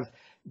do have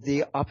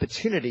the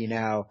opportunity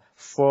now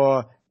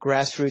for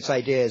grassroots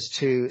ideas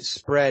to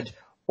spread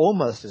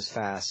almost as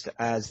fast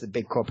as the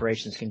big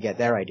corporations can get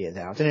their ideas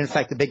out. And in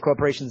fact, the big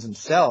corporations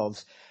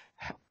themselves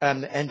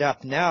end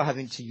up now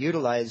having to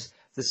utilize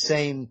the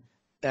same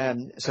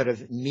sort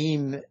of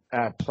meme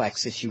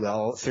plex, if you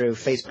will, through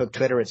Facebook,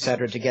 Twitter, et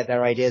cetera, to get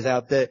their ideas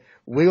out that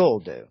we all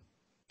do.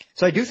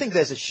 So I do think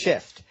there's a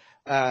shift,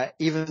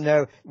 even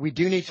though we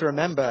do need to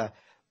remember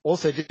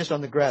also just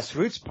on the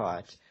grassroots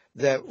part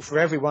that for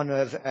every one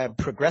of a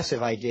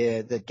progressive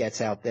idea that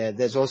gets out there,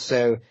 there's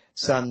also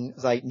some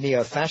like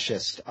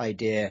neo-fascist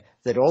idea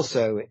that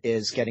also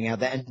is getting out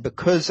there. And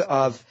because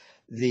of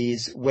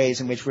these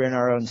ways in which we're in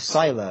our own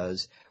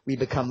silos, we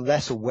become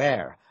less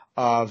aware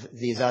of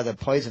these other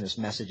poisonous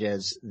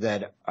messages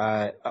that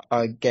are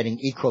getting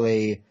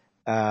equally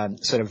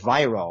sort of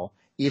viral,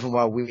 even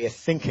while we are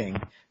thinking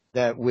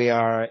that we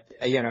are,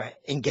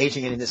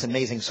 engaging in this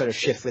amazing sort of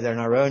shift within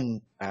our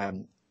own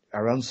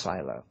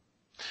silo.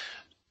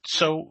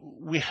 So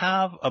we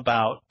have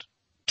about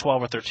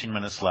 12 or 13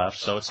 minutes left,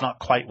 so it's not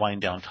quite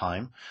wind down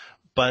time.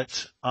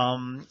 But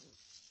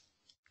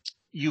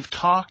you've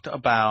talked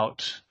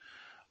about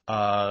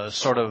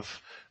sort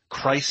of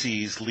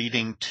crises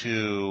leading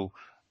to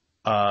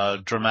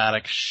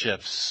dramatic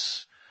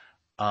shifts,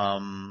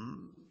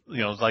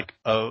 like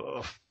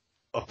a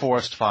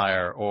forest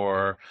fire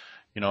or,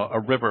 a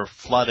river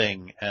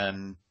flooding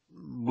and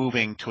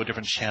moving to a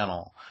different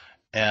channel.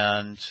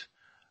 And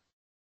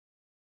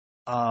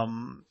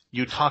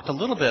you talked a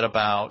little bit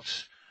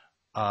about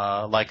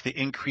like the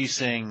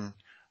increasing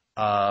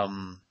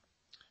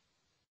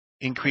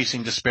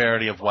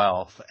disparity of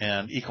wealth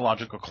and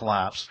ecological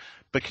collapse.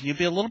 But can you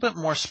be a little bit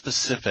more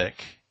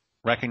specific,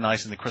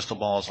 recognizing the crystal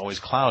ball is always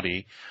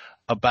cloudy,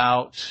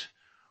 about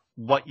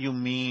what you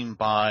mean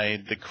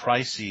by the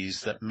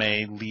crises that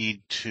may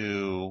lead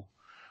to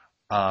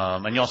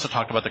and you also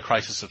talked about the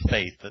crisis of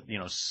faith, that,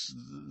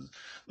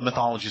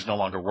 mythology is no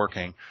longer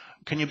working.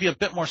 Can you be a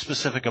bit more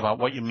specific about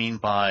what you mean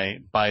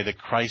by the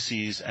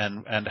crises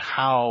and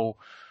how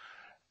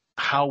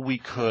we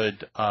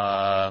could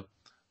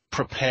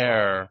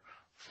prepare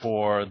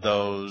for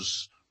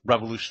those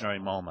revolutionary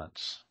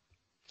moments?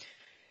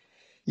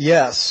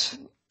 Yes.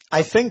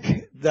 I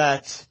think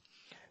that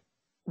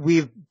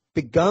we've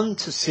begun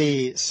to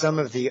see some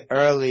of the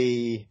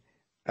early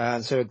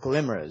sort of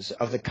glimmers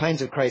of the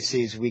kinds of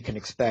crises we can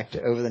expect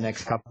over the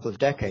next couple of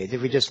decades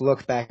if we just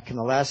look back in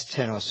the last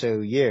 10 or so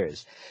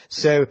years.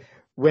 So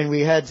when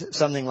we had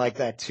something like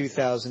that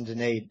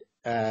 2008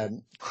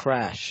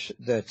 crash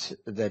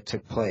that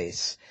took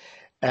place,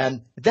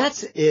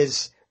 that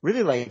is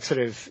really like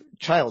sort of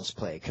child's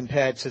play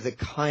compared to the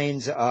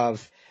kinds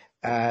of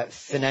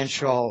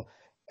financial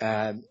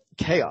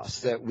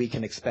chaos that we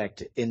can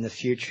expect in the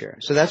future.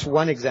 So that's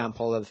one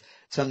example of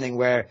something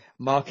where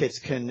markets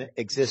can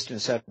exist in a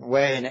certain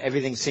way and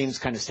everything seems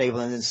kind of stable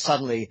and then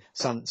suddenly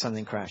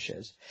something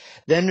crashes.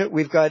 Then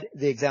we've got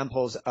the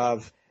examples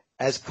of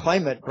as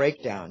climate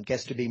breakdown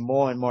gets to be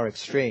more and more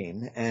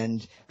extreme,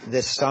 and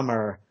this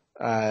summer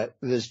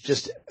there's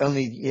just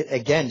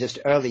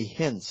early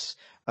hints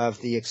of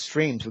the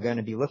extremes we're going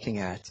to be looking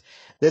at.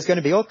 There's going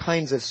to be all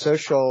kinds of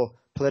social,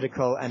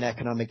 political, and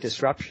economic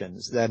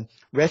disruptions. The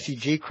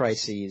refugee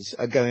crises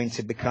are going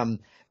to become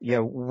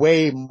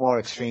way more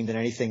extreme than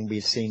anything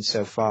we've seen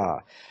so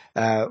far.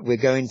 We're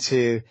going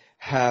to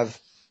have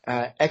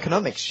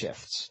economic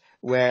shifts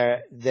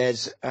where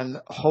there's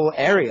whole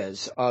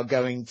areas are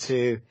going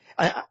to,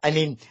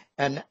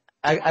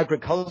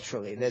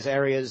 agriculturally,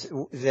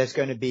 there's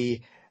going to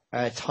be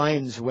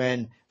times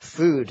when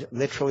food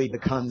literally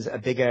becomes a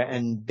bigger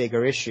and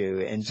bigger issue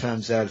in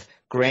terms of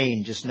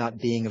grain just not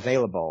being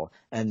available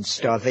and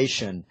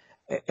starvation.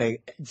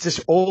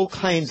 Just all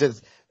kinds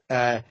of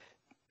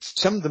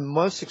some of the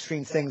most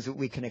extreme things that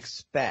we can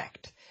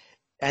expect.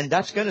 And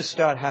that's going to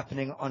start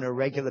happening on a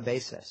regular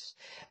basis.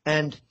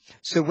 And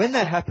so when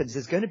that happens,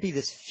 there's going to be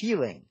this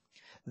feeling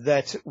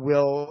that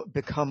will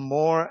become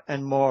more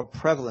and more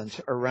prevalent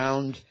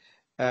around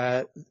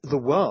the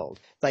world.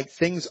 Like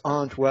things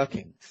aren't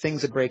working.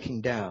 Things are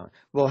breaking down.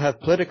 We'll have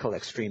political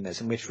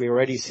extremism, which we're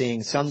already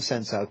seeing some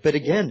sense of. But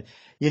again,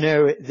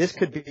 this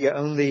could be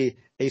only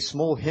a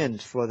small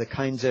hint for the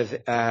kinds of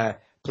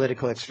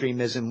political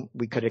extremism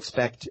we could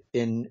expect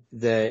in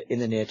the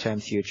near-term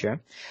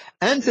future.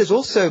 And there's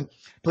also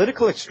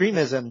political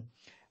extremism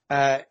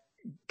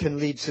can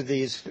lead to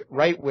these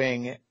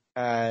right-wing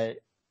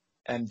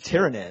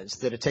tyrannies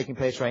that are taking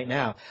place right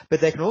now.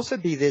 But there can also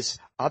be this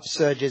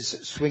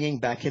upsurges swinging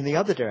back in the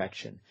other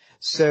direction.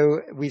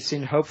 So we've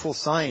seen hopeful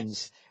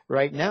signs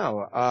right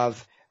now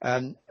of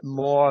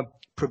more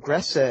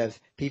progressive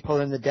people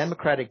in the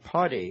Democratic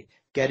Party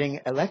getting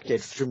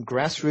elected from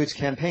grassroots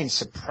campaigns,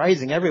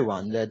 surprising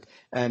everyone that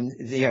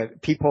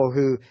people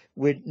who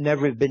would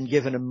never have been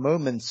given a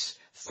moment's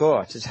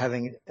thought as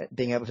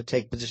being able to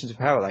take positions of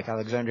power, like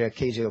Alexandria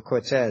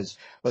Ocasio-Cortez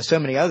or so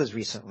many others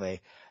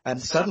recently,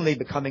 and suddenly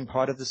becoming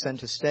part of the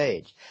center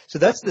stage. So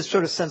that's the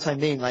sort of sense I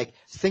mean, like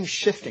things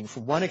shifting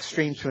from one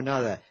extreme to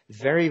another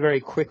very, very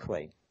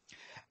quickly.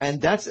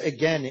 And that's,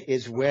 again,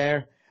 is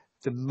where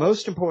the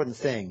most important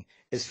thing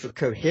is for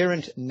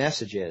coherent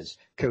messages,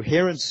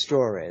 coherent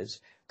stories,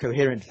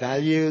 coherent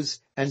values,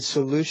 and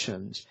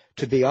solutions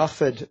to be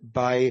offered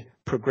by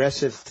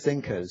progressive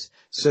thinkers,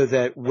 so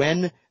that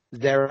when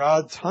there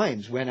are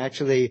times when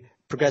actually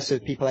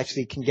progressive people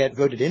actually can get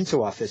voted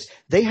into office,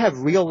 they have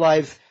real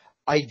life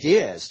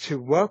ideas to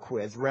work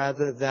with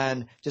rather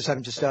than just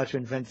having to start to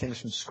invent things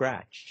from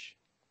scratch.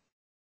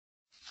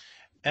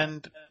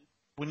 And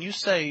when you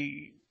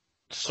say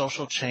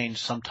social change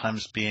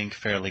sometimes being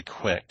fairly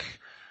quick,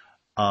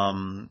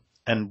 and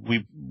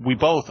we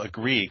both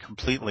agree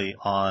completely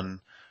on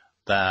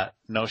that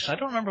notion. I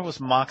don't remember if it was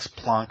Max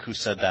Planck who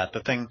said that.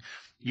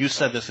 You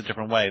said this a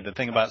different way. The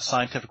thing about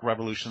scientific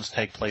revolutions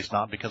take place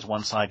not because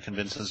one side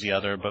convinces the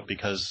other, but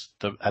because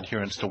the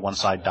adherents to one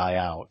side die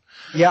out.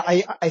 Yeah,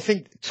 I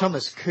think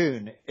Thomas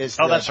Kuhn is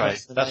the that's right.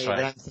 person That's that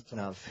right. I'm thinking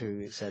of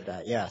who said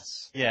that.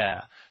 Yes.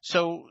 Yeah.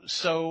 So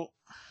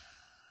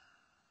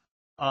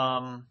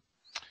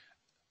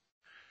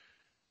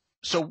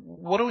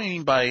what do we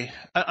mean by,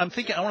 I want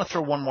to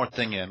throw one more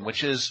thing in,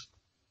 which is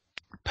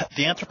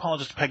the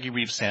anthropologist Peggy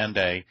Reeves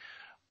Sanday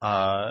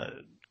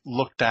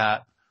looked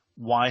at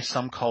why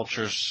some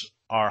cultures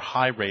are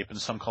high rape and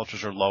some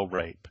cultures are low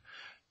rape.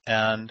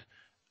 And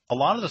a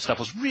lot of the stuff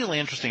was really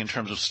interesting in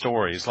terms of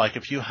stories. Like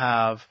if you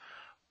have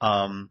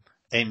a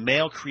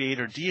male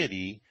creator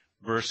deity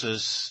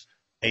versus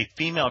a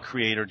female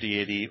creator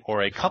deity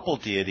or a couple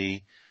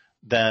deity,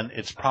 then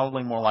it's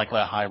probably more likely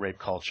a high rape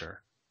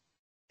culture.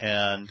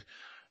 And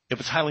if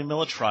it's highly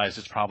militarized,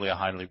 it's probably a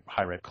high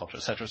rape culture,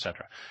 et cetera, et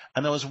cetera.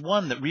 And there was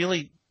one that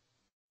really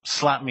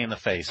slapped me in the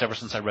face ever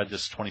since I read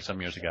this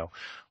 20-some years ago,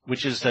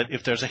 which is that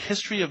if there's a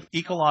history of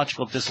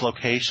ecological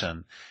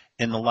dislocation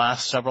in the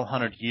last several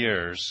hundred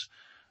years,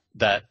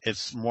 that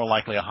it's more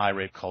likely a high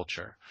rape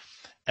culture.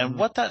 And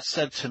what that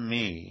said to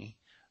me,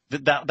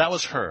 that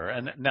was her,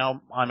 and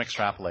now I'm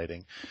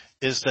extrapolating,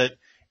 is that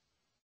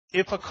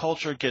if a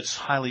culture gets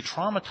highly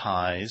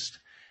traumatized,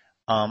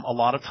 a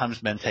lot of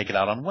times men take it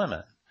out on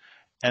women.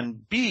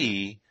 And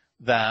B,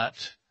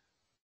 that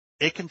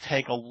it can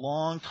take a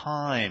long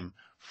time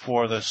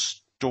for the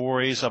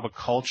stories of a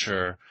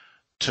culture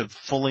to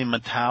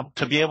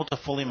be able to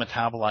fully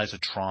metabolize a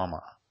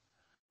trauma.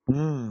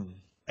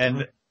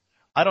 And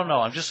I don't know.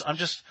 I'm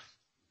just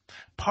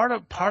part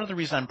of the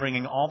reason I'm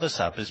bringing all this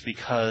up is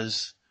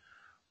because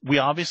we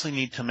obviously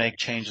need to make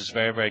changes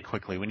very, very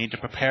quickly. We need to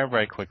prepare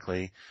very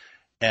quickly.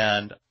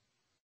 And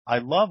I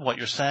love what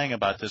you're saying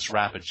about this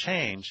rapid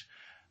change.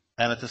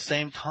 And at the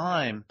same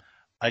time,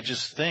 I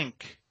just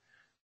think,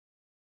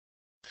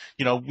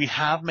 we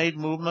have made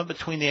movement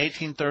between the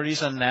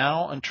 1830s and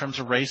now in terms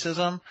of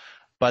racism,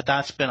 but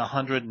that's been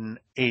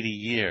 180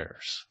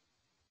 years.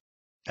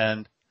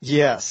 And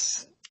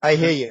yes, I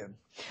hear you.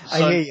 So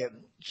I hear you.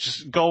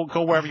 Just go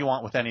wherever you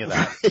want with any of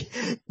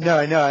that. No,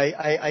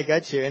 I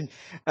got you.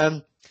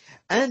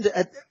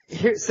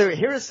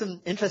 Here are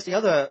some interesting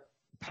other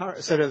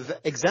sort of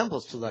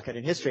examples to look at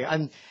in history.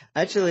 I'm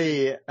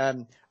actually,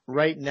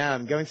 right now,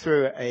 I'm going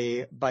through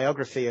a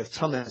biography of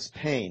Thomas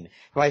Paine,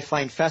 who I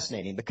find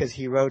fascinating because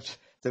he wrote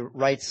The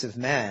Rights of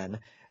Man.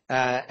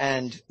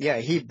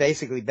 He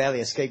basically barely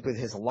escaped with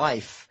his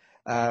life,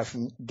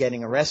 from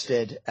getting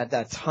arrested at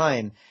that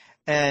time.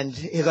 And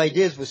his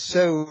ideas were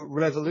so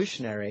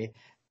revolutionary.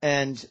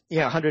 And,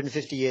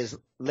 150 years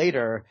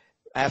later,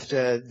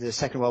 after the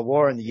Second World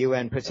War and the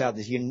UN puts out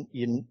this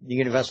the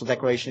Universal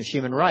Declaration of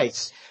Human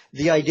Rights,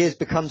 the ideas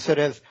become sort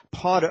of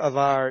part of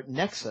our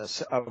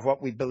nexus of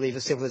what we believe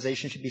a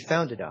civilization should be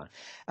founded on.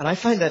 And I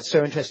find that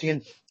so interesting.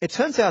 And it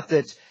turns out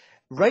that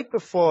right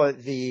before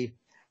the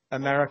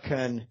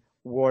American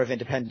War of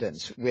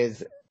Independence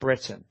with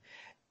Britain,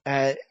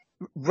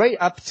 right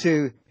up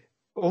to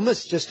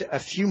almost just a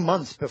few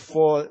months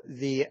before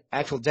the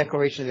actual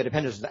Declaration of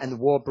Independence and the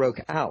war broke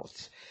out,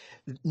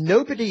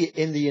 nobody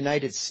in the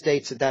United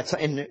States at that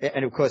time,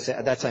 and of course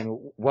at that time it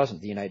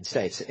wasn't the United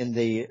States, in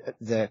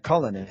the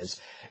colonies,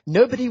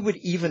 nobody would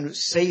even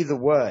say the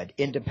word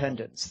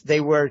independence. They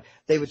would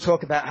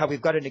talk about how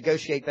we've got to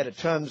negotiate better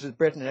terms with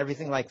Britain and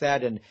everything like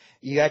that. And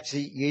you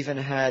even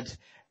had,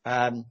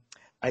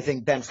 I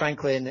think Ben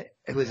Franklin,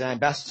 who was an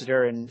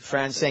ambassador in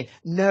France, saying,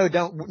 no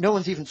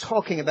one's even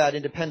talking about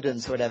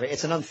independence or whatever.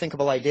 It's an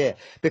unthinkable idea,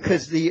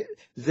 because the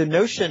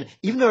notion,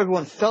 even though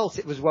everyone felt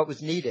it was what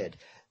was needed,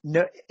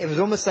 no, it was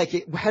almost like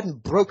it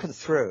hadn't broken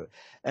through.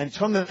 And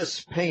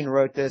Thomas Paine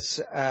wrote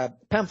this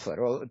pamphlet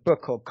or a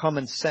book called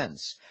Common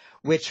Sense,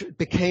 which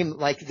became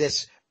like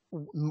this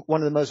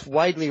one of the most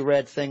widely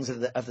read things of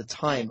the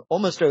time,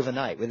 almost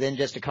overnight, within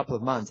just a couple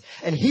of months.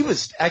 And he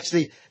was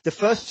actually, the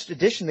first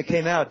edition that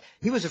came out,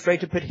 he was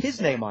afraid to put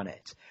his name on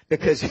it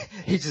because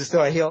he just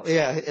thought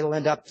it'll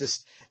end up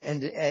just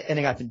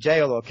ending up in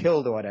jail or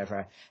killed or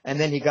whatever. And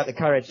then he got the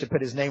courage to put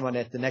his name on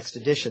it the next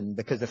edition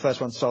because the first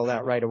one sold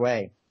out right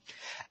away.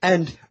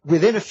 And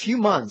within a few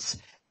months,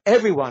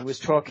 everyone was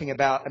talking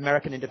about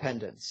American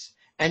independence.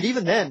 And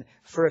even then,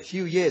 for a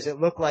few years,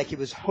 it looked like it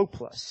was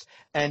hopeless.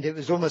 And it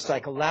was almost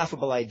like a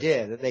laughable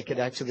idea that they could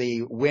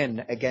actually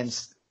win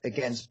against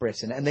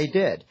Britain. And they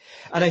did.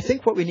 And I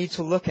think what we need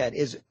to look at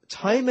is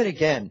time and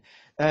again,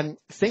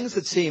 things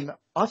that seem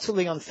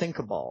utterly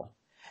unthinkable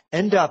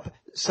end up,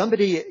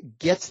 somebody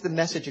gets the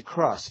message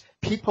across.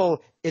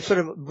 People, it's sort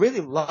of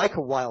really like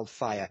a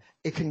wildfire.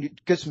 It can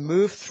just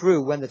move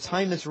through when the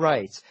time is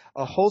right,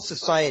 a whole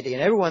society,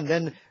 and everyone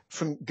then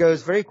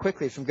goes very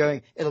quickly from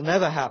going, it'll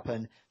never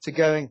happen, to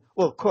going,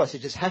 well, of course,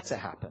 it just had to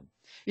happen.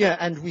 Yeah,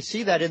 and we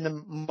see that in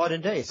the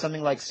modern day,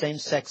 something like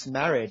same-sex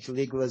marriage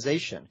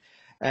legalization.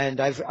 And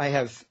I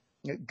have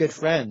good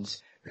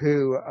friends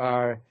who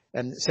are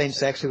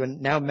same-sex, who are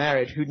now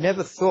married, who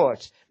never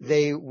thought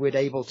they would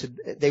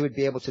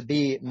be able to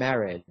be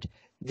married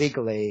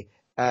legally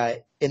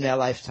in their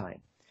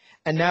lifetime.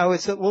 And now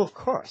it's well, of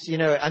course,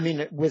 I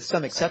mean, with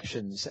some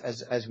exceptions,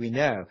 as we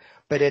know,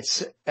 but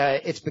it's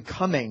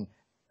becoming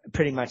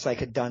pretty much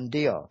like a done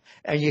deal.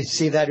 And you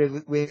see that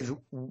with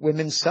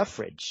women's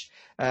suffrage.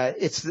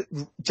 It's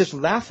just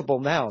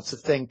laughable now to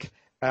think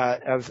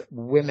of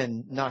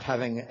women not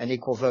having an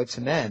equal vote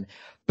to men.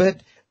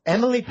 But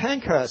Emily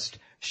Pankhurst,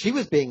 she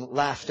was being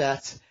laughed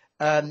at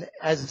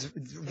as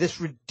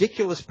this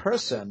ridiculous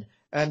person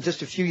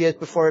just a few years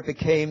before it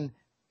became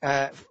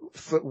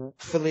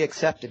fully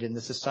accepted in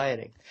the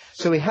society.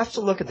 So we have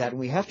to look at that, and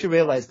we have to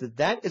realize that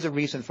that is a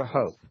reason for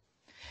hope.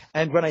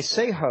 And when I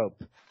say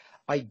hope,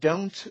 I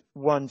don't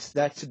want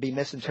that to be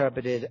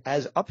misinterpreted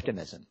as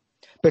optimism.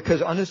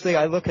 Because honestly,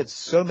 I look at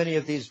so many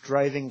of these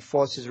driving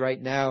forces right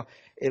now,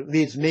 it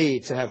leads me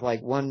to have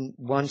like one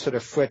sort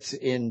of foot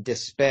in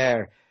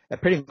despair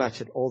pretty much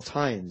at all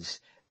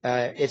times.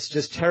 It's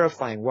just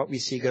terrifying what we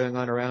see going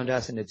on around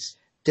us, and it's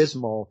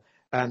dismal.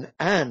 And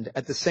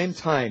at the same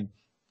time,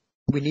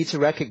 we need to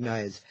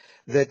recognize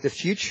that the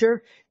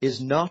future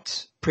is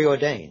not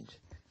preordained.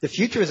 The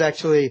future is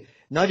actually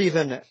not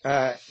even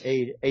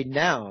a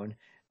noun.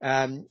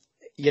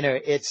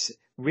 It's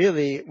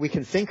really, we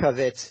can think of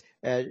it,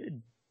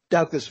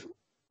 Douglas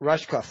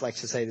Rushkoff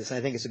likes to say this, and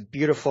I think it's a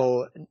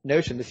beautiful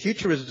notion. The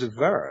future is a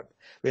verb,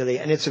 really,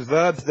 and it's a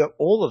verb that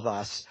all of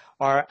us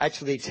are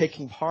actually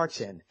taking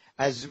part in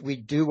as we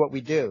do what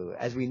we do,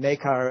 as we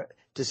make our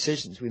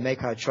decisions, we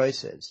make our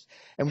choices.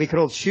 And we can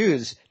all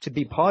choose to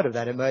be part of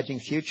that emerging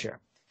future.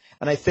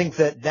 And I think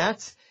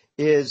that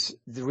is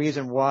the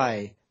reason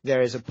why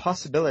there is a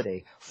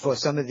possibility for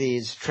some of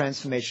these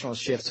transformational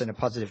shifts in a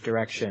positive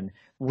direction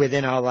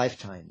within our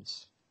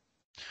lifetimes.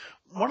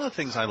 One of the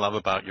things I love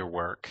about your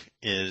work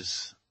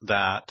is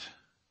that,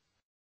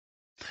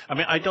 I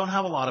mean, I don't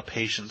have a lot of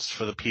patience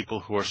for the people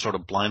who are sort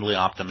of blindly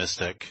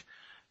optimistic,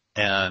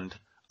 and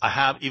I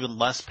have even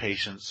less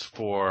patience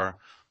for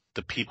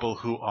the people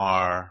who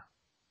are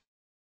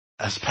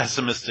as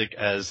pessimistic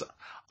as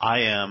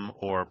I am,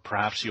 or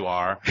perhaps you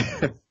are,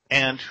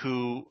 and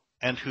who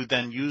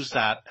then use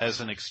that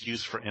as an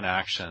excuse for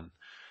inaction,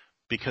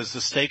 because the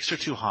stakes are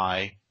too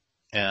high,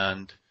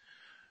 and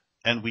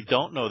we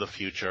don't know the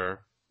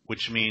future,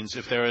 which means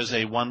if there is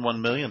a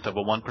 1/1,000,000th of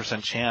a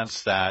 1%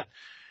 chance that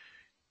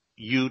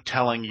you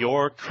telling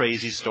your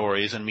crazy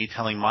stories and me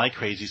telling my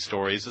crazy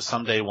stories that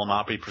someday will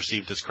not be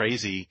perceived as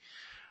crazy,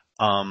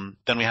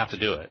 then we have to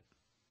do it.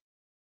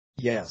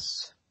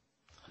 Yes.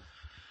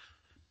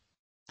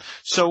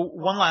 So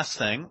one last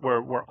thing,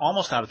 we're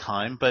almost out of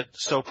time, but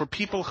so for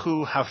people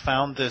who have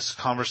found this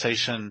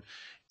conversation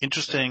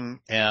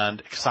interesting and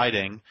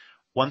exciting,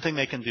 one thing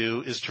they can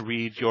do is to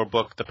read your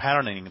book, The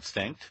Patterning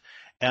Instinct.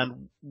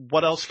 And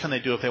what else can they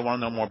do if they want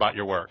to know more about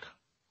your work?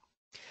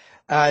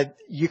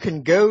 You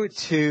can go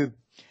to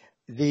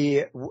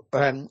the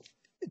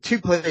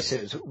two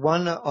places.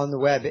 One on the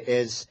web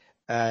is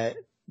my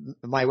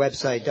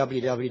website,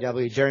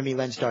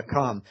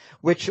 www.jeremylent.com,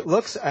 which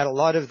looks at a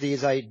lot of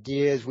these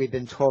ideas we've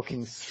been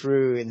talking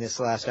through in this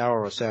last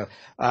hour or so,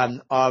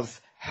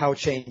 of how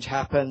change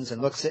happens,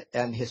 and looks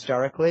at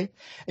historically.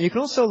 And you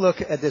can also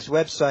look at this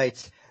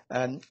website,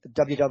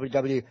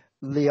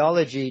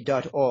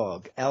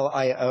 www.liology.org,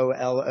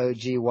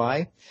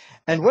 Liology.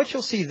 And what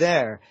you'll see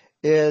there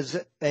is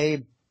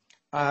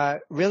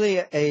really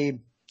a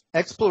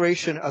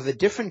exploration of a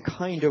different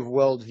kind of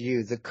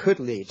worldview that could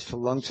lead to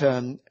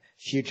long-term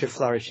future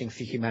flourishing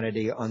for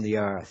humanity on the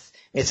earth.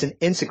 It's an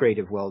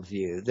integrative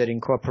worldview that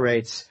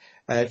incorporates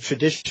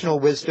traditional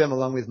wisdom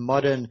along with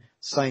modern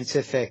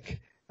scientific,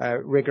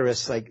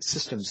 rigorous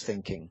systems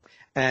thinking.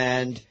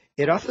 And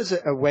it offers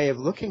a way of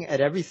looking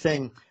at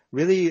everything,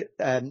 really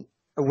a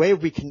way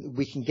we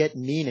can get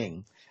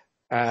meaning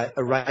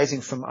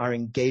arising from our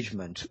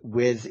engagement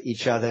with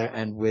each other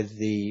and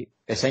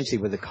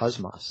essentially with the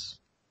cosmos.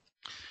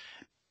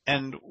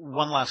 And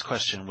one last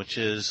question, which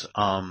is,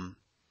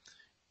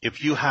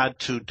 if you had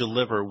to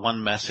deliver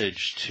one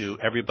message to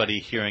everybody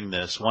hearing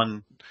this,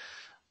 one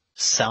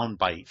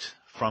soundbite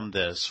from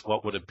this,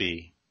 what would it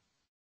be?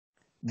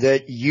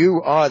 That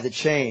you are the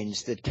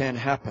change that can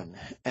happen.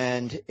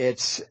 And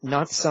it's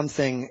not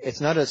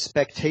a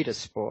spectator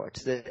sport.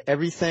 That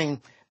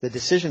everything, the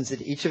decisions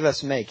that each of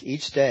us make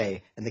each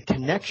day and the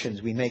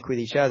connections we make with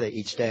each other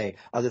each day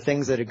are the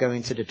things that are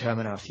going to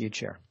determine our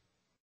future.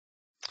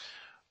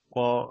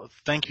 Well,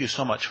 thank you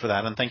so much for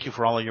that, and thank you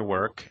for all of your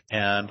work.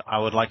 And I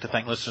would like to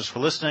thank listeners for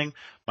listening.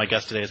 My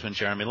guest today has been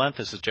Jeremy Lent.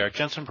 This is Derrick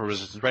Jensen for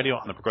Resistance Radio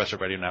on the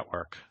Progressive Radio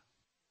Network.